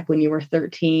rejected back when you were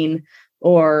 13,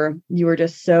 or you were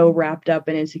just so wrapped up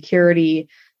in insecurity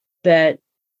that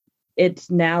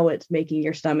it's making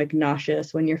your stomach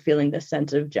nauseous when you're feeling this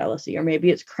sense of jealousy, or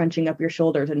maybe it's crunching up your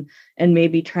shoulders and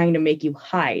maybe trying to make you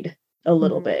hide a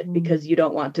little bit because you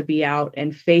don't want to be out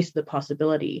and face the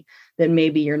possibility that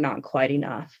maybe you're not quite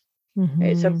enough.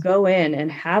 Right? So go in and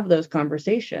have those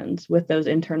conversations with those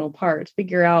internal parts,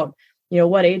 figure out,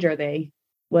 what age are they?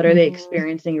 What are they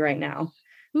experiencing right now?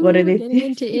 What are they getting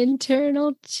into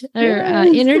internal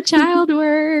inner child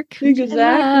work?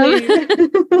 Exactly.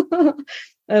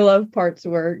 I love parts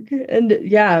work. And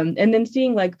and then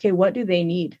seeing like, okay, what do they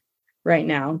need right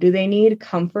now? Do they need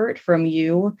comfort from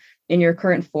you in your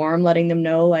current form, letting them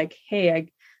know like, hey,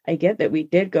 I get that we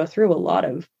did go through a lot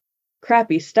of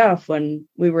crappy stuff when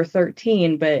we were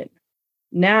 13, but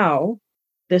now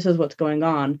this is what's going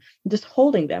on. Just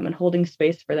holding them and holding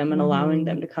space for them and allowing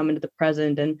them to come into the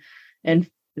present and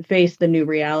face the new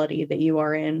reality that you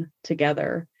are in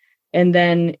together. And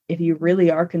then if you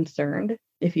really are concerned,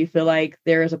 if you feel like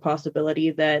there is a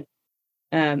possibility that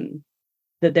that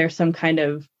there's some kind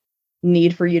of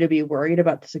need for you to be worried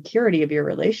about the security of your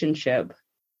relationship,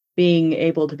 being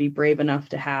able to be brave enough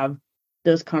to have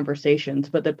those conversations.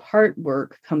 But the part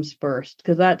work comes first,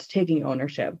 because that's taking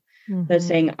ownership. That's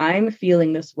saying, I'm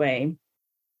feeling this way.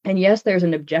 And yes, there's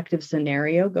an objective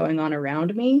scenario going on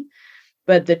around me,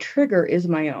 but the trigger is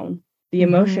my own. The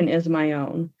emotion is my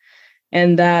own.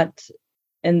 And that,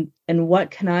 and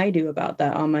what can I do about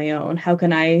that on my own? How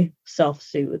can I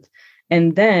self-soothe?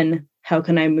 And then how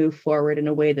can I move forward in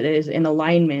a way that is in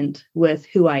alignment with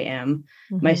who I am,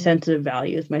 my sense of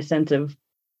values, my sense of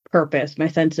purpose, my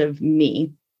sense of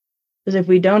me? Because if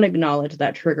we don't acknowledge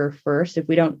that trigger first, if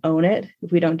we don't own it,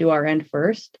 if we don't do our end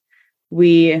first,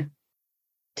 we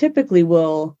typically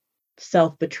will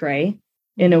self-betray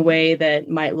in a way that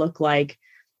might look like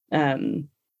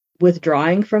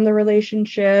withdrawing from the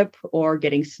relationship, or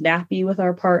getting snappy with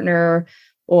our partner,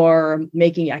 or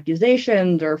making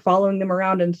accusations, or following them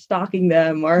around and stalking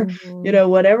them, or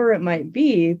whatever it might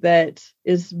be, that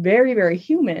is very, very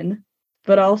human,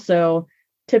 but also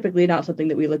typically not something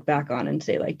that we look back on and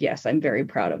say like, yes, I'm very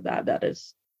proud of that. That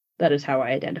is how I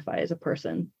identify as a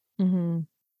person.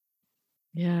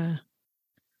 Yeah.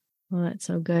 Well, that's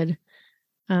so good.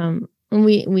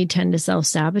 We tend to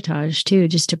self-sabotage too,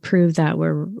 just to prove that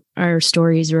our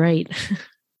story's right.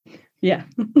 Yeah.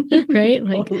 Right?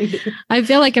 Like, totally. I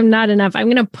feel like I'm not enough. I'm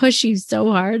going to push you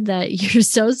so hard that you're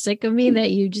so sick of me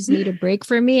that you just need a break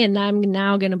from me. And I'm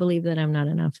now going to believe that I'm not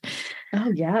enough.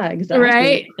 Oh yeah, exactly.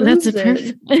 Right? That's a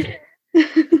perfect.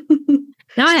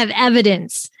 Now I have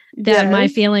evidence that my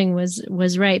feeling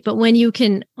was right. But when you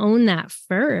can own that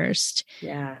first,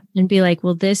 and be like,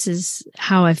 well, this is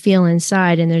how I feel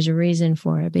inside, and there's a reason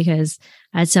for it, because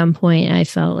at some point I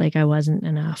felt like I wasn't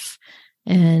enough.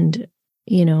 And,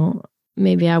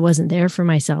 maybe I wasn't there for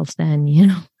myself then,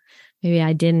 maybe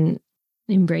I didn't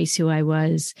embrace who I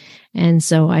was. And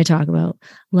so I talk about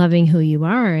loving who you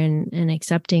are and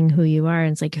accepting who you are.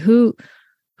 And it's like, who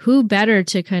better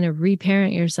to kind of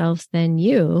reparent yourself than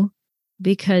you,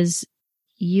 because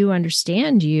you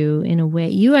understand you in a way,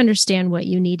 you understand what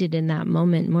you needed in that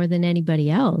moment more than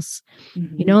anybody else.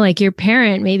 Like your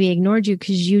parent maybe ignored you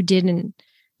because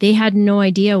they had no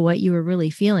idea what you were really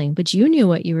feeling, but you knew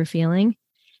what you were feeling.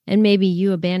 And maybe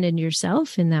you abandoned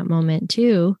yourself in that moment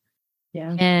too.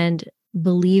 Yeah. And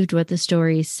believed what the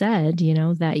story said,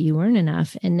 that you weren't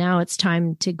enough. And now it's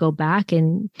time to go back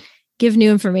and give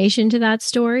new information to that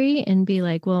story and be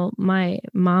like, well, my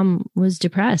mom was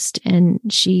depressed and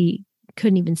she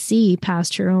couldn't even see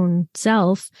past her own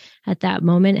self at that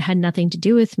moment. It had nothing to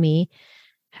do with me,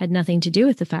 had nothing to do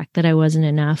with the fact that I wasn't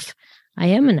enough. I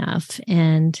am enough.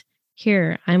 And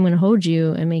here, I'm going to hold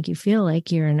you and make you feel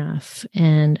like you're enough.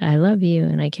 And I love you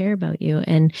and I care about you.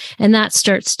 And that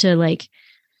starts to like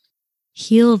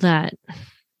heal that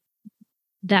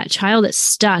child that's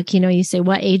stuck. You say,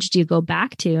 what age do you go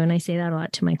back to? And I say that a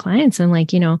lot to my clients. I'm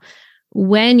like,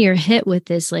 when you're hit with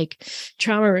this like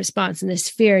trauma response and this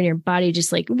fear in your body,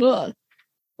 just like, whoa,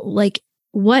 like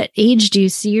what age do you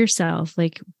see yourself?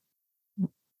 Like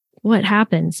what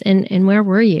happens and where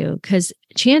were you? Because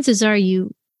chances are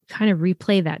you kind of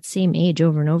replay that same age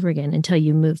over and over again until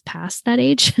you move past that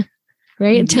age,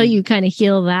 right? Until you kind of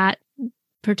heal that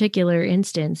particular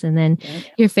instance. And then Yeah.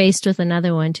 you're faced with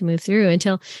another one to move through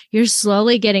until you're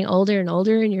slowly getting older and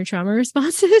older in your trauma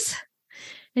responses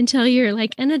until you're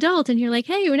like an adult and you're like,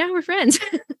 hey, now we're friends.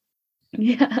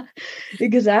 Yeah,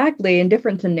 exactly. And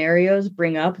different scenarios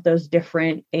bring up those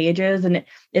different ages. And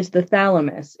it's the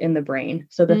thalamus in the brain.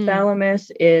 So the thalamus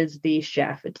is the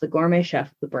chef, it's the gourmet chef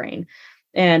of the brain.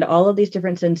 And all of these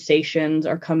different sensations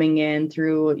are coming in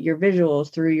through your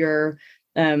visuals, through your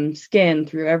skin,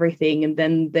 through everything. And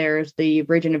then there's the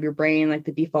region of your brain, like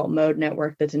the default mode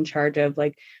network, that's in charge of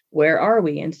like, where are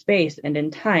we in space and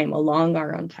in time along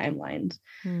our own timelines.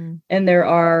 And there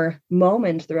are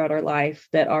moments throughout our life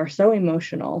that are so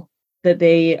emotional that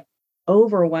they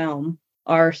overwhelm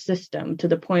our system to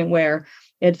the point where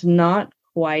it's not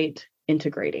quite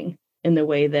integrating in the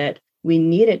way that we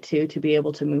need it to be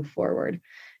able to move forward.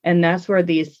 And that's where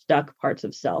these stuck parts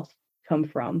of self come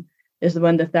from, is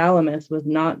when the thalamus was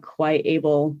not quite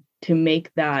able to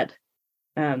make that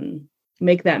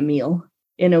meal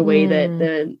in a way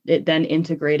that it then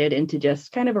integrated into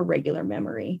just kind of a regular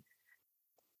memory.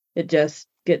 It just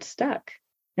gets stuck.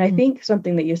 And I think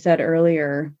something that you said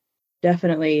earlier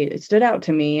definitely stood out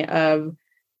to me, of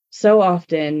so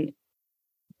often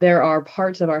there are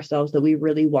parts of ourselves that we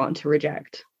really want to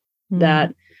reject.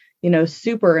 That,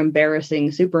 super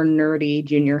embarrassing, super nerdy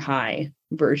junior high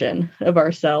version of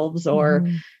ourselves, or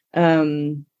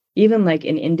even like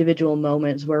in individual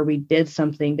moments where we did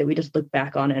something that we just look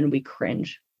back on and we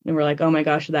cringe and we're like, oh my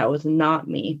gosh, that was not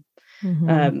me.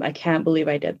 I can't believe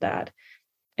I did that.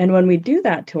 And when we do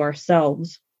that to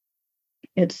ourselves,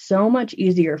 it's so much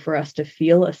easier for us to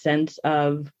feel a sense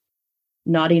of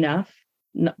not enough,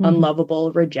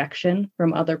 unlovable, rejection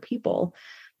from other people,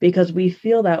 because we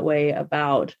feel that way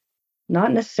about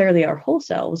not necessarily our whole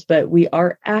selves, but we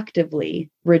are actively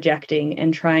rejecting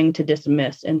and trying to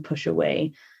dismiss and push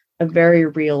away a very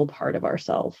real part of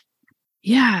ourselves.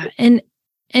 Yeah. And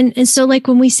so like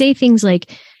when we say things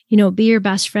like, be your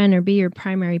best friend or be your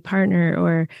primary partner,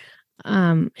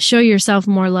 or show yourself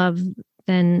more love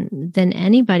than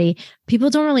anybody,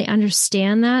 people don't really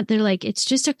understand that. They're like, it's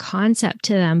just a concept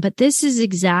to them, but this is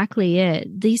exactly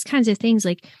it. These kinds of things,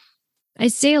 like I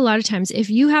say a lot of times, if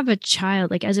you have a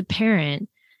child, like as a parent,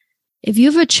 if you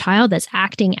have a child that's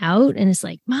acting out and it's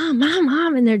like, mom,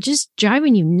 and they're just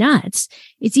driving you nuts,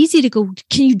 it's easy to go,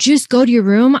 can you just go to your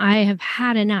room? I have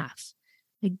had enough.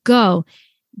 Like, go.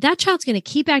 That child's going to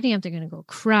keep acting up. They're going to go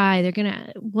cry. They're going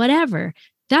to whatever.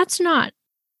 That's not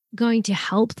going to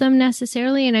help them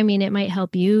necessarily. And I mean, it might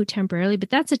help you temporarily, but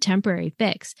that's a temporary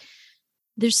fix.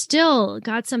 They're still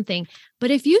got something.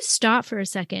 But if you stop for a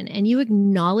second and you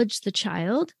acknowledge the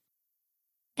child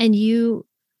and you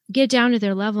get down to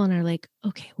their level and are like,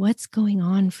 okay, what's going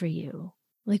on for you?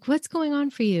 Like, what's going on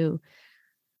for you?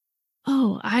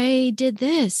 Oh, I did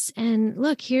this. And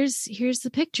look, here's the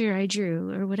picture I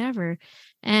drew or whatever.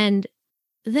 And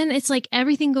then it's like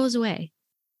everything goes away.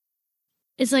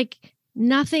 It's like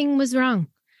nothing was wrong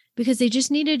because they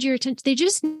just needed your attention. They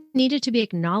just needed to be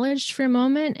acknowledged for a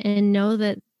moment and know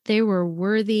that they were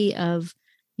worthy of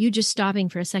you just stopping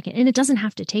for a second. And it doesn't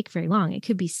have to take very long. It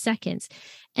could be seconds.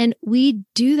 And we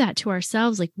do that to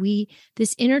ourselves. Like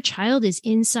this inner child is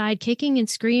inside kicking and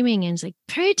screaming and it's like,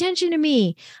 pay attention to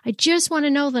me. I just want to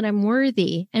know that I'm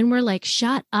worthy. And we're like,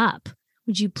 shut up.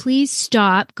 Would you please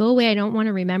stop? Go away. I don't want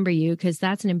to remember you because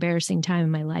that's an embarrassing time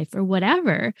in my life or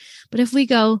whatever. But if we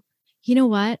go, you know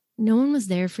what? No one was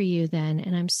there for you then.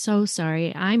 And I'm so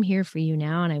sorry. I'm here for you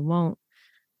now and I won't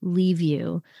leave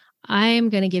you. I am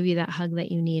going to give you that hug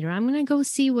that you need, or I'm going to go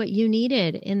see what you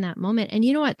needed in that moment. And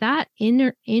you know what? That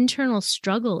internal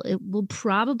struggle, it will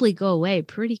probably go away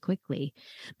pretty quickly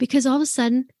because all of a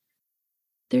sudden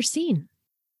they're seen.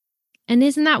 And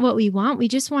isn't that what we want? We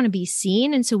just want to be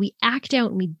seen. And so we act out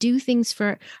and we do things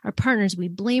for our partners. We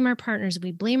blame our partners.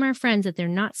 We blame our friends that they're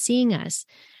not seeing us,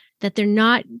 that they're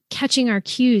not catching our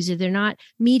cues, or they're not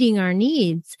meeting our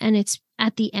needs. And it's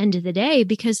at the end of the day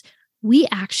because we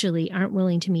actually aren't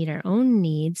willing to meet our own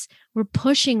needs. We're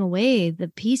pushing away the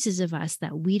pieces of us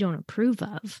that we don't approve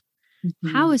of.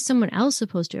 How is someone else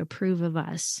supposed to approve of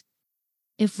us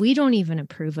if we don't even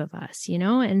approve of us,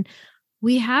 And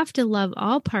we have to love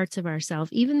all parts of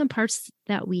ourselves, even the parts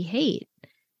that we hate.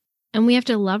 And we have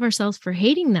to love ourselves for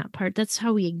hating that part. That's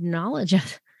how we acknowledge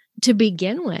it to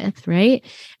begin with, right?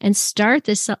 And start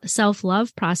this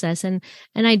self-love process. And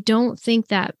I don't think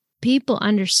that people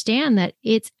understand that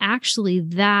it's actually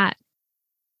that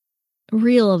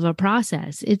real of a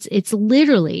process. It's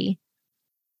literally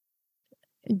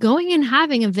going and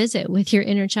having a visit with your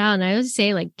inner child. And I always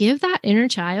say, like, give that inner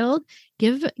child,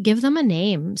 give them a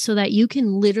name so that you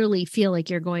can literally feel like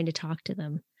you're going to talk to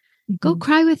them. Go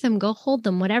cry with them, go hold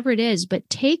them, whatever it is, but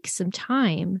take some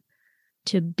time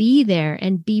to be there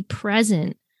and be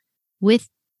present with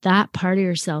that part of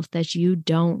yourself that you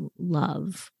don't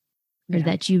love or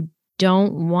that you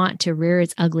don't want to rear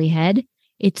its ugly head.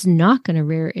 It's not going to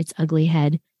rear its ugly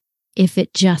head if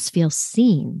it just feels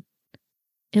seen.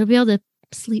 It'll be able to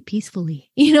sleep peacefully.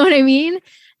 You know what I mean?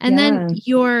 And then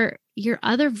your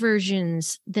other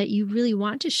versions that you really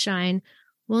want to shine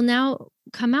will now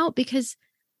come out because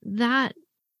that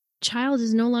child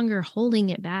is no longer holding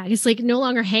it back. It's like no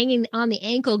longer hanging on the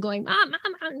ankle going, Mom,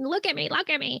 look at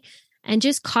me, and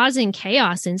just causing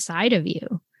chaos inside of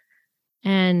you.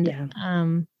 And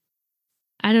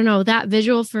I don't know, that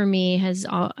visual for me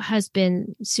has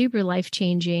been super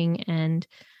life-changing and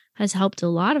has helped a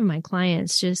lot of my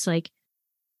clients. Just like,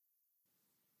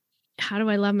 how do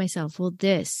I love myself? Well,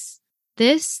 this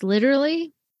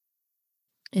literally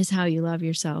is how you love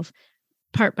yourself,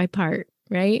 part by part,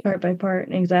 right? Part by part,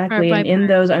 exactly. And in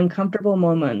those uncomfortable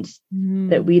moments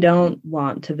that we don't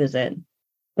want to visit,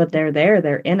 but they're there,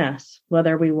 they're in us,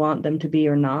 whether we want them to be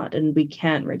or not, and we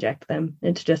can't reject them.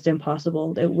 It's just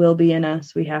impossible. It will be in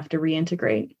us. We have to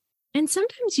reintegrate. And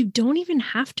sometimes you don't even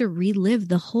have to relive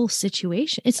the whole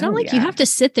situation. It's not like you have to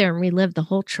sit there and relive the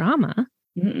whole trauma.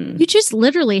 You just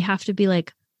literally have to be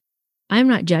like, I'm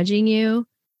not judging you,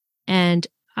 and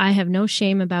I have no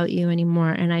shame about you anymore.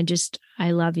 And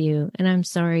I love you. And I'm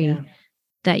sorry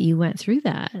that you went through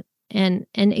that, and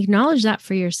acknowledge that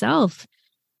for yourself.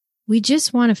 We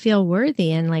just want to feel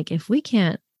worthy. And like, if we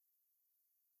can't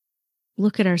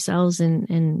look at ourselves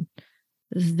and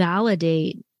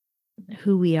validate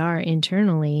who we are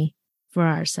internally for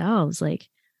ourselves, like,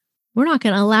 we're not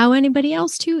going to allow anybody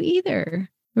else to either.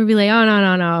 We'll be like, oh,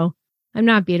 no, I'm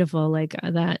not beautiful. Like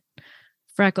that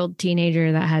freckled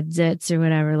teenager that had zits or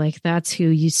whatever. Like, that's who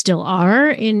you still are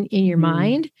in your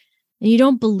mind. And you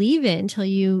don't believe it until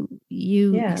you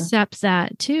accept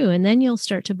that too. And then you'll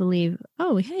start to believe,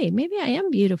 oh, hey, maybe I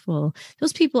am beautiful.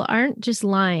 Those people aren't just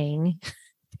lying.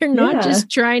 They're not just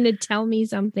trying to tell me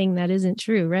something that isn't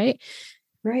true, right?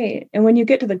 Right. And when you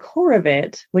get to the core of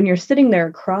it, when you're sitting there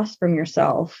across from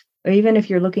yourself, or even if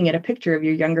you're looking at a picture of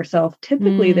your younger self,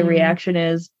 typically the reaction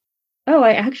is, oh,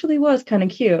 I actually was kind of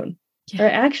cute. Or I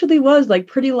actually was like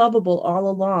pretty lovable all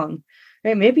along.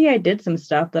 Right? Maybe I did some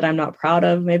stuff that I'm not proud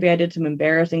of. Maybe I did some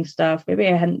embarrassing stuff. Maybe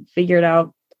I hadn't figured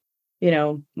out,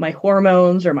 my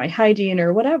hormones or my hygiene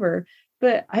or whatever.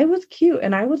 But I was cute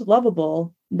and I was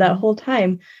lovable that whole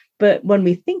time. But when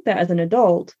we think that as an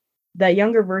adult, that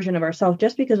younger version of ourselves,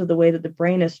 just because of the way that the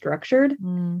brain is structured,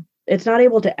 it's not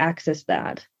able to access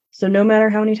that. So no matter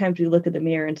how many times we look at the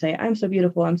mirror and say, I'm so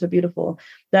beautiful,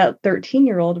 that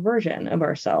 13-year-old version of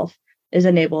ourselves is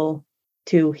unable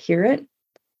to hear it.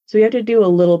 So we have to do a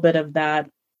little bit of that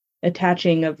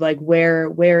attaching of like,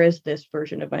 where is this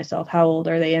version of myself? How old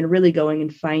are they? And really going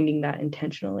and finding that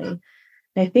intentionally. And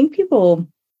I think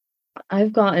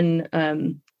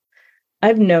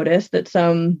I've noticed that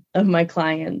some of my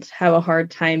clients have a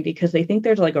hard time because they think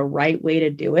there's like a right way to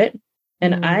do it.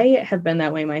 And I have been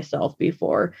that way myself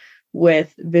before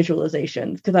with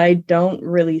visualizations, because I don't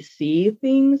really see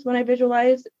things when I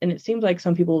visualize. And it seems like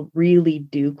some people really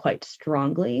do quite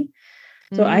strongly.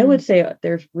 So I would say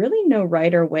there's really no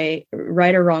right or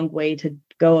wrong way to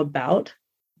go about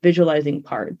visualizing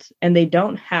parts. And they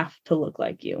don't have to look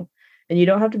like you. And you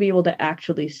don't have to be able to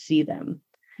actually see them.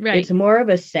 Right. It's more of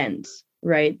a sense,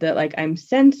 right? That like, I'm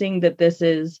sensing that this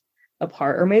is a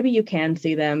part, or maybe you can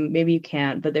see them, maybe you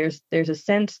can't, but there's a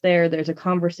sense there, there's a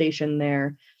conversation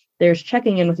there, there's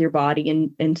checking in with your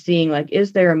body and seeing like,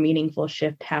 is there a meaningful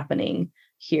shift happening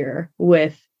here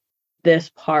with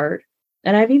this part?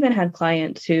 And I've even had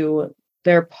clients who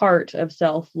their part of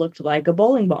self looked like a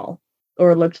bowling ball,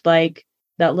 or looked like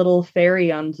that little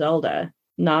fairy on Zelda,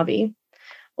 Navi,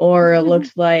 or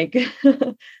looked like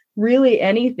really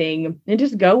anything, and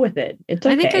just go with it. It's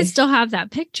okay. I think I still have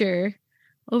that picture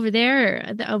over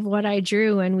there of what I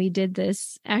drew when we did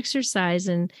this exercise.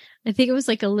 And I think it was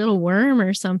like a little worm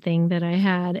or something that I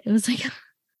had. It was like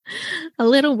a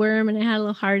little worm, and it had a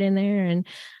little heart in there. And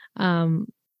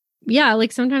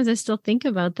like sometimes I still think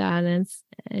about that.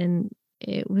 And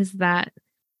it was that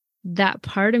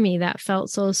part of me that felt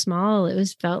so small.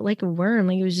 Felt like a worm,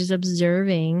 like it was just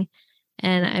observing.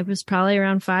 And I was probably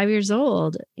around 5 years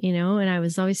old, and I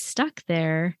was always stuck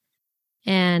there.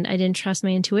 And I didn't trust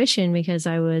my intuition because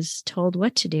I was told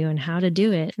what to do and how to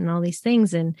do it and all these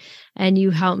things. And you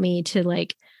helped me to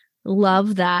like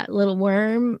love that little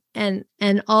worm, and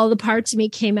all the parts of me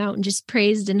came out and just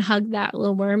praised and hugged that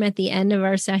little worm at the end of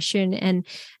our session. And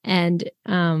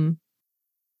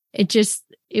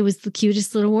it was the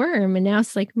cutest little worm. And now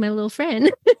it's like my little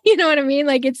friend. You know what I mean?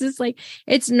 Like, it's just like,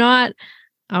 it's not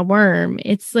a worm.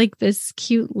 It's like this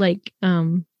cute, like,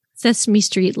 Sesame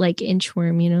Street, like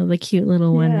inchworm, you know, the cute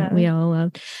little one that we all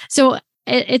love. So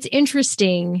it's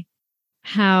interesting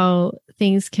how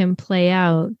things can play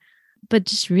out, but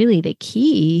just really the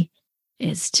key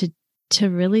is to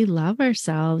really love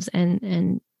ourselves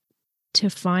and to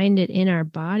find it in our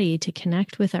body, to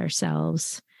connect with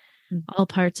ourselves, all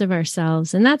parts of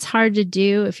ourselves. And that's hard to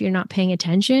do if you're not paying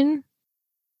attention.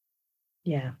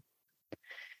 Yeah.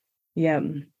 Yeah.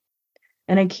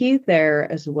 And a key there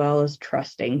as well is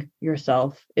trusting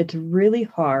yourself. It's really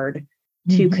hard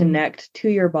to connect to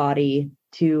your body,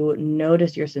 to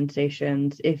notice your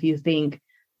sensations. If you think,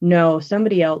 no,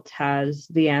 somebody else has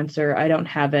the answer, I don't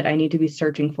have it, I need to be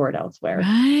searching for it elsewhere.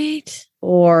 Right.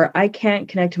 Or I can't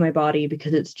connect to my body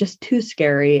because it's just too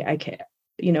scary. I can't,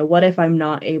 what if I'm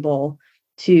not able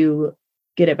to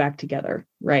get it back together,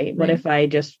 right? What if I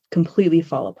just completely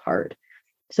fall apart?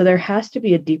 So there has to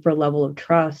be a deeper level of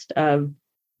trust of,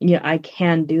 I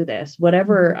can do this.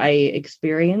 Whatever I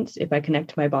experience, if I connect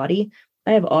to my body,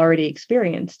 I have already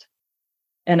experienced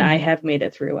and I have made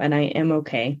it through and I am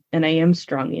okay and I am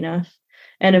strong enough.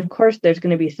 And of course, there's going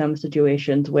to be some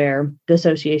situations where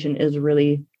dissociation is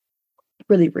really,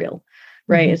 really real,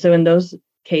 right? So in those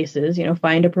cases,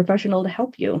 find a professional to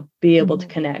help you be able to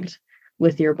connect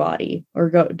with your body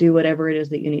or go do whatever it is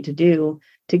that you need to do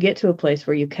to get to a place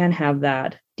where you can have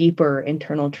that deeper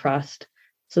internal trust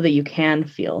so that you can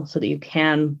feel, so that you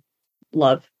can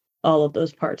love all of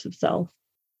those parts of self.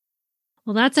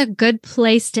 Well, that's a good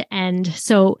place to end.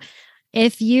 So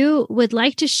if you would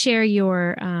like to share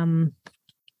your,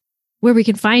 where we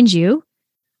can find you,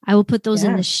 I will put those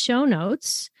in the show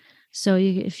notes. So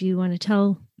if you want to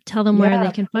tell them where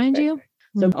they can find you.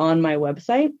 So on my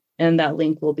website, and that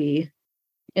link will be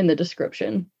in the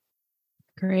description.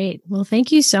 Great. Well,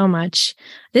 thank you so much.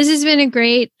 This has been a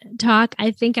great talk.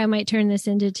 I think I might turn this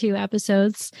into 2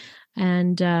 episodes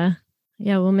and,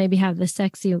 we'll maybe have the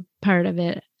sexy part of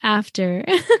it after.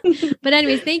 But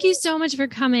anyways, thank you so much for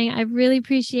coming. I really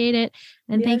appreciate it.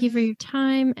 And thank you for your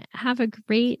time. Have a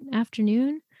great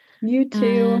afternoon. You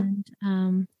too.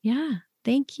 And,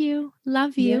 thank you.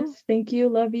 Love you. Yes, thank you.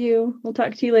 Love you. We'll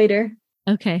talk to you later.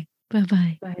 Okay.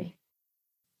 Bye-bye. Bye.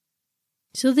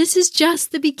 So this is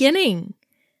just the beginning.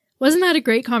 Wasn't that a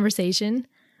great conversation?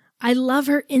 I love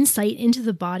her insight into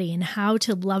the body and how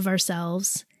to love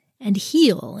ourselves and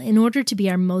heal in order to be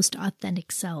our most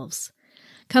authentic selves.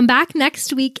 Come back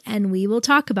next week and we will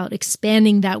talk about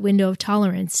expanding that window of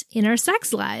tolerance in our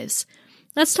sex lives.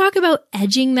 Let's talk about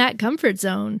edging that comfort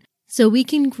zone so we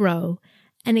can grow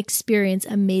and experience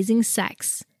amazing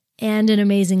sex and an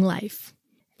amazing life.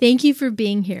 Thank you for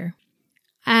being here.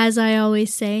 As I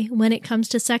always say, when it comes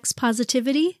to sex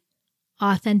positivity,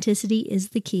 authenticity is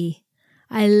the key.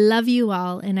 I love you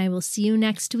all, and I will see you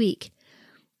next week.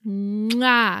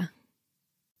 Mwah!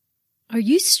 Are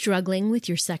you struggling with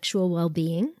your sexual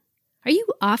well-being? Are you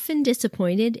often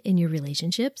disappointed in your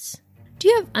relationships? Do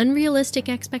you have unrealistic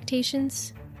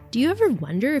expectations? Do you ever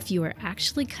wonder if you are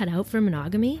actually cut out for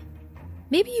monogamy?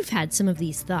 Maybe you've had some of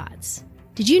these thoughts.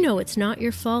 Did you know it's not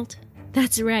your fault?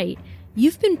 That's right.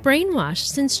 You've been brainwashed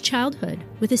since childhood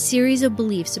with a series of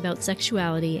beliefs about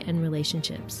sexuality and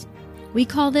relationships. We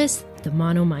call this the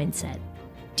mono mindset.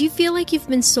 Do you feel like you've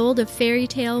been sold a fairy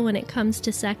tale when it comes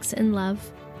to sex and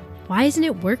love? Why isn't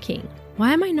it working?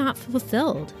 Why am I not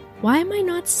fulfilled? Why am I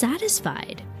not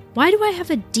satisfied? Why do I have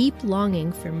a deep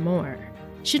longing for more?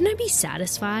 Shouldn't I be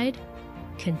satisfied?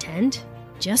 Content?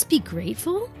 Just be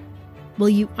grateful? Well,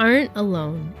 you aren't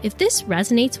alone. If this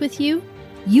resonates with you,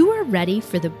 you are ready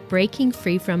for the Breaking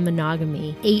Free from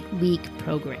Monogamy 8-week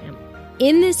program.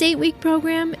 In this 8-week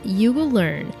program, you will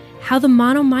learn how the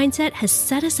mono mindset has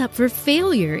set us up for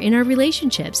failure in our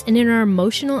relationships and in our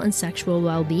emotional and sexual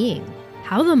well-being.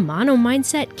 How the mono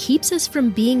mindset keeps us from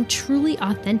being truly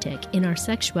authentic in our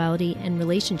sexuality and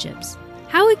relationships.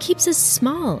 How it keeps us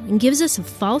small and gives us a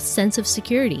false sense of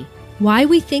security. Why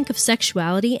we think of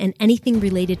sexuality and anything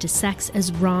related to sex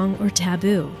as wrong or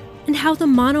taboo. And how the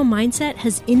mono mindset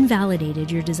has invalidated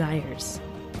your desires.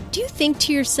 Do you think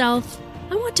to yourself,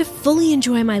 I want to fully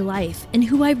enjoy my life and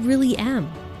who I really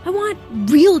am. I want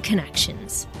real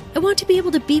connections. I want to be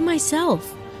able to be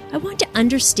myself. I want to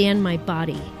understand my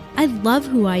body. I love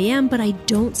who I am, but I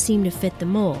don't seem to fit the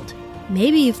mold.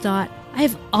 Maybe you've thought,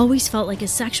 I've always felt like a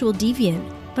sexual deviant,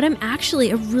 but I'm actually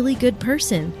a really good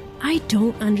person. I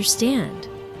don't understand.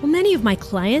 Well, many of my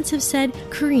clients have said,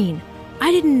 Corrine,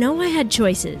 I didn't know I had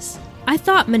choices. I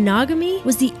thought monogamy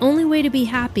was the only way to be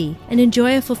happy and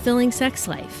enjoy a fulfilling sex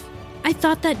life. I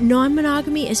thought that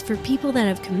non-monogamy is for people that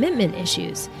have commitment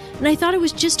issues, and I thought it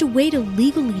was just a way to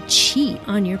legally cheat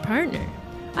on your partner.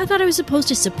 I thought I was supposed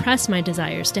to suppress my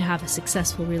desires to have a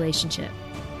successful relationship.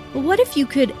 But what if you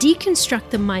could deconstruct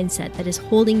the mindset that is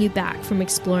holding you back from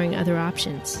exploring other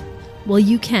options? Well,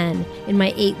 you can in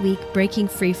my 8-week Breaking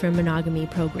Free from Monogamy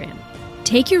program.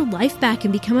 Take your life back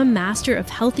and become a master of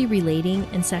healthy relating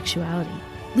and sexuality.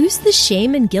 Lose the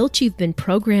shame and guilt you've been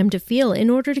programmed to feel in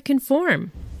order to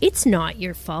conform. It's not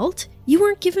your fault. You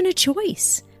weren't given a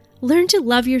choice. Learn to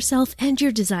love yourself and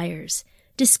your desires.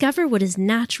 Discover what is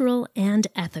natural and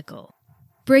ethical.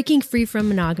 Breaking Free from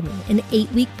Monogamy, an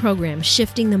 8-week program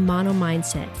shifting the mono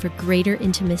mindset for greater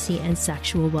intimacy and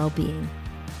sexual well-being.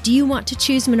 Do you want to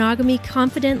choose monogamy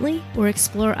confidently or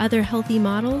explore other healthy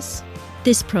models?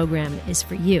 This program is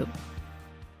for you.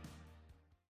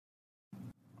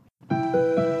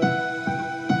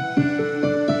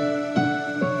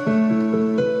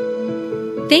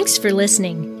 Thanks for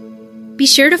listening. Be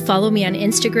sure to follow me on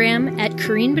Instagram at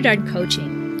Corinne Bedard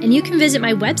Coaching, and you can visit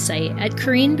my website at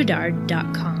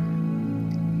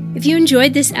CorinneBedard.com. If you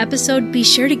enjoyed this episode, be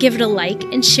sure to give it a like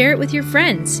and share it with your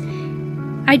friends.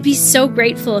 I'd be so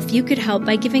grateful if you could help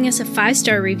by giving us a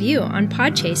 5-star review on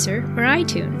Podchaser or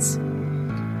iTunes.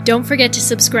 Don't forget to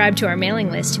subscribe to our mailing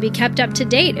list to be kept up to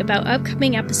date about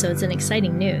upcoming episodes and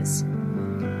exciting news.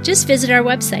 Just visit our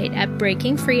website at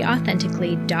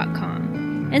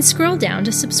breakingfreeauthentically.com and scroll down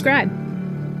to subscribe.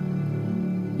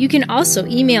 You can also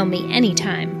email me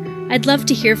anytime. I'd love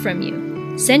to hear from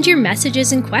you. Send your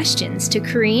messages and questions to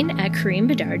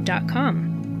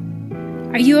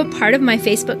Corinne@CorinneBedard.com. Are you a part of my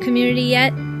Facebook community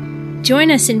yet?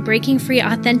 Join us in Breaking Free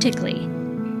Authentically.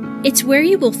 It's where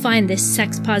you will find this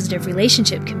sex-positive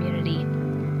relationship community.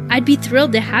 I'd be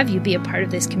thrilled to have you be a part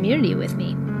of this community with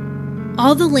me.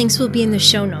 All the links will be in the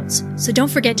show notes, so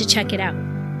don't forget to check it out.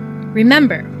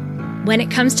 Remember, when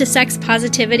it comes to sex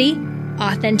positivity,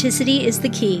 authenticity is the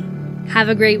key. Have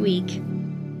a great week.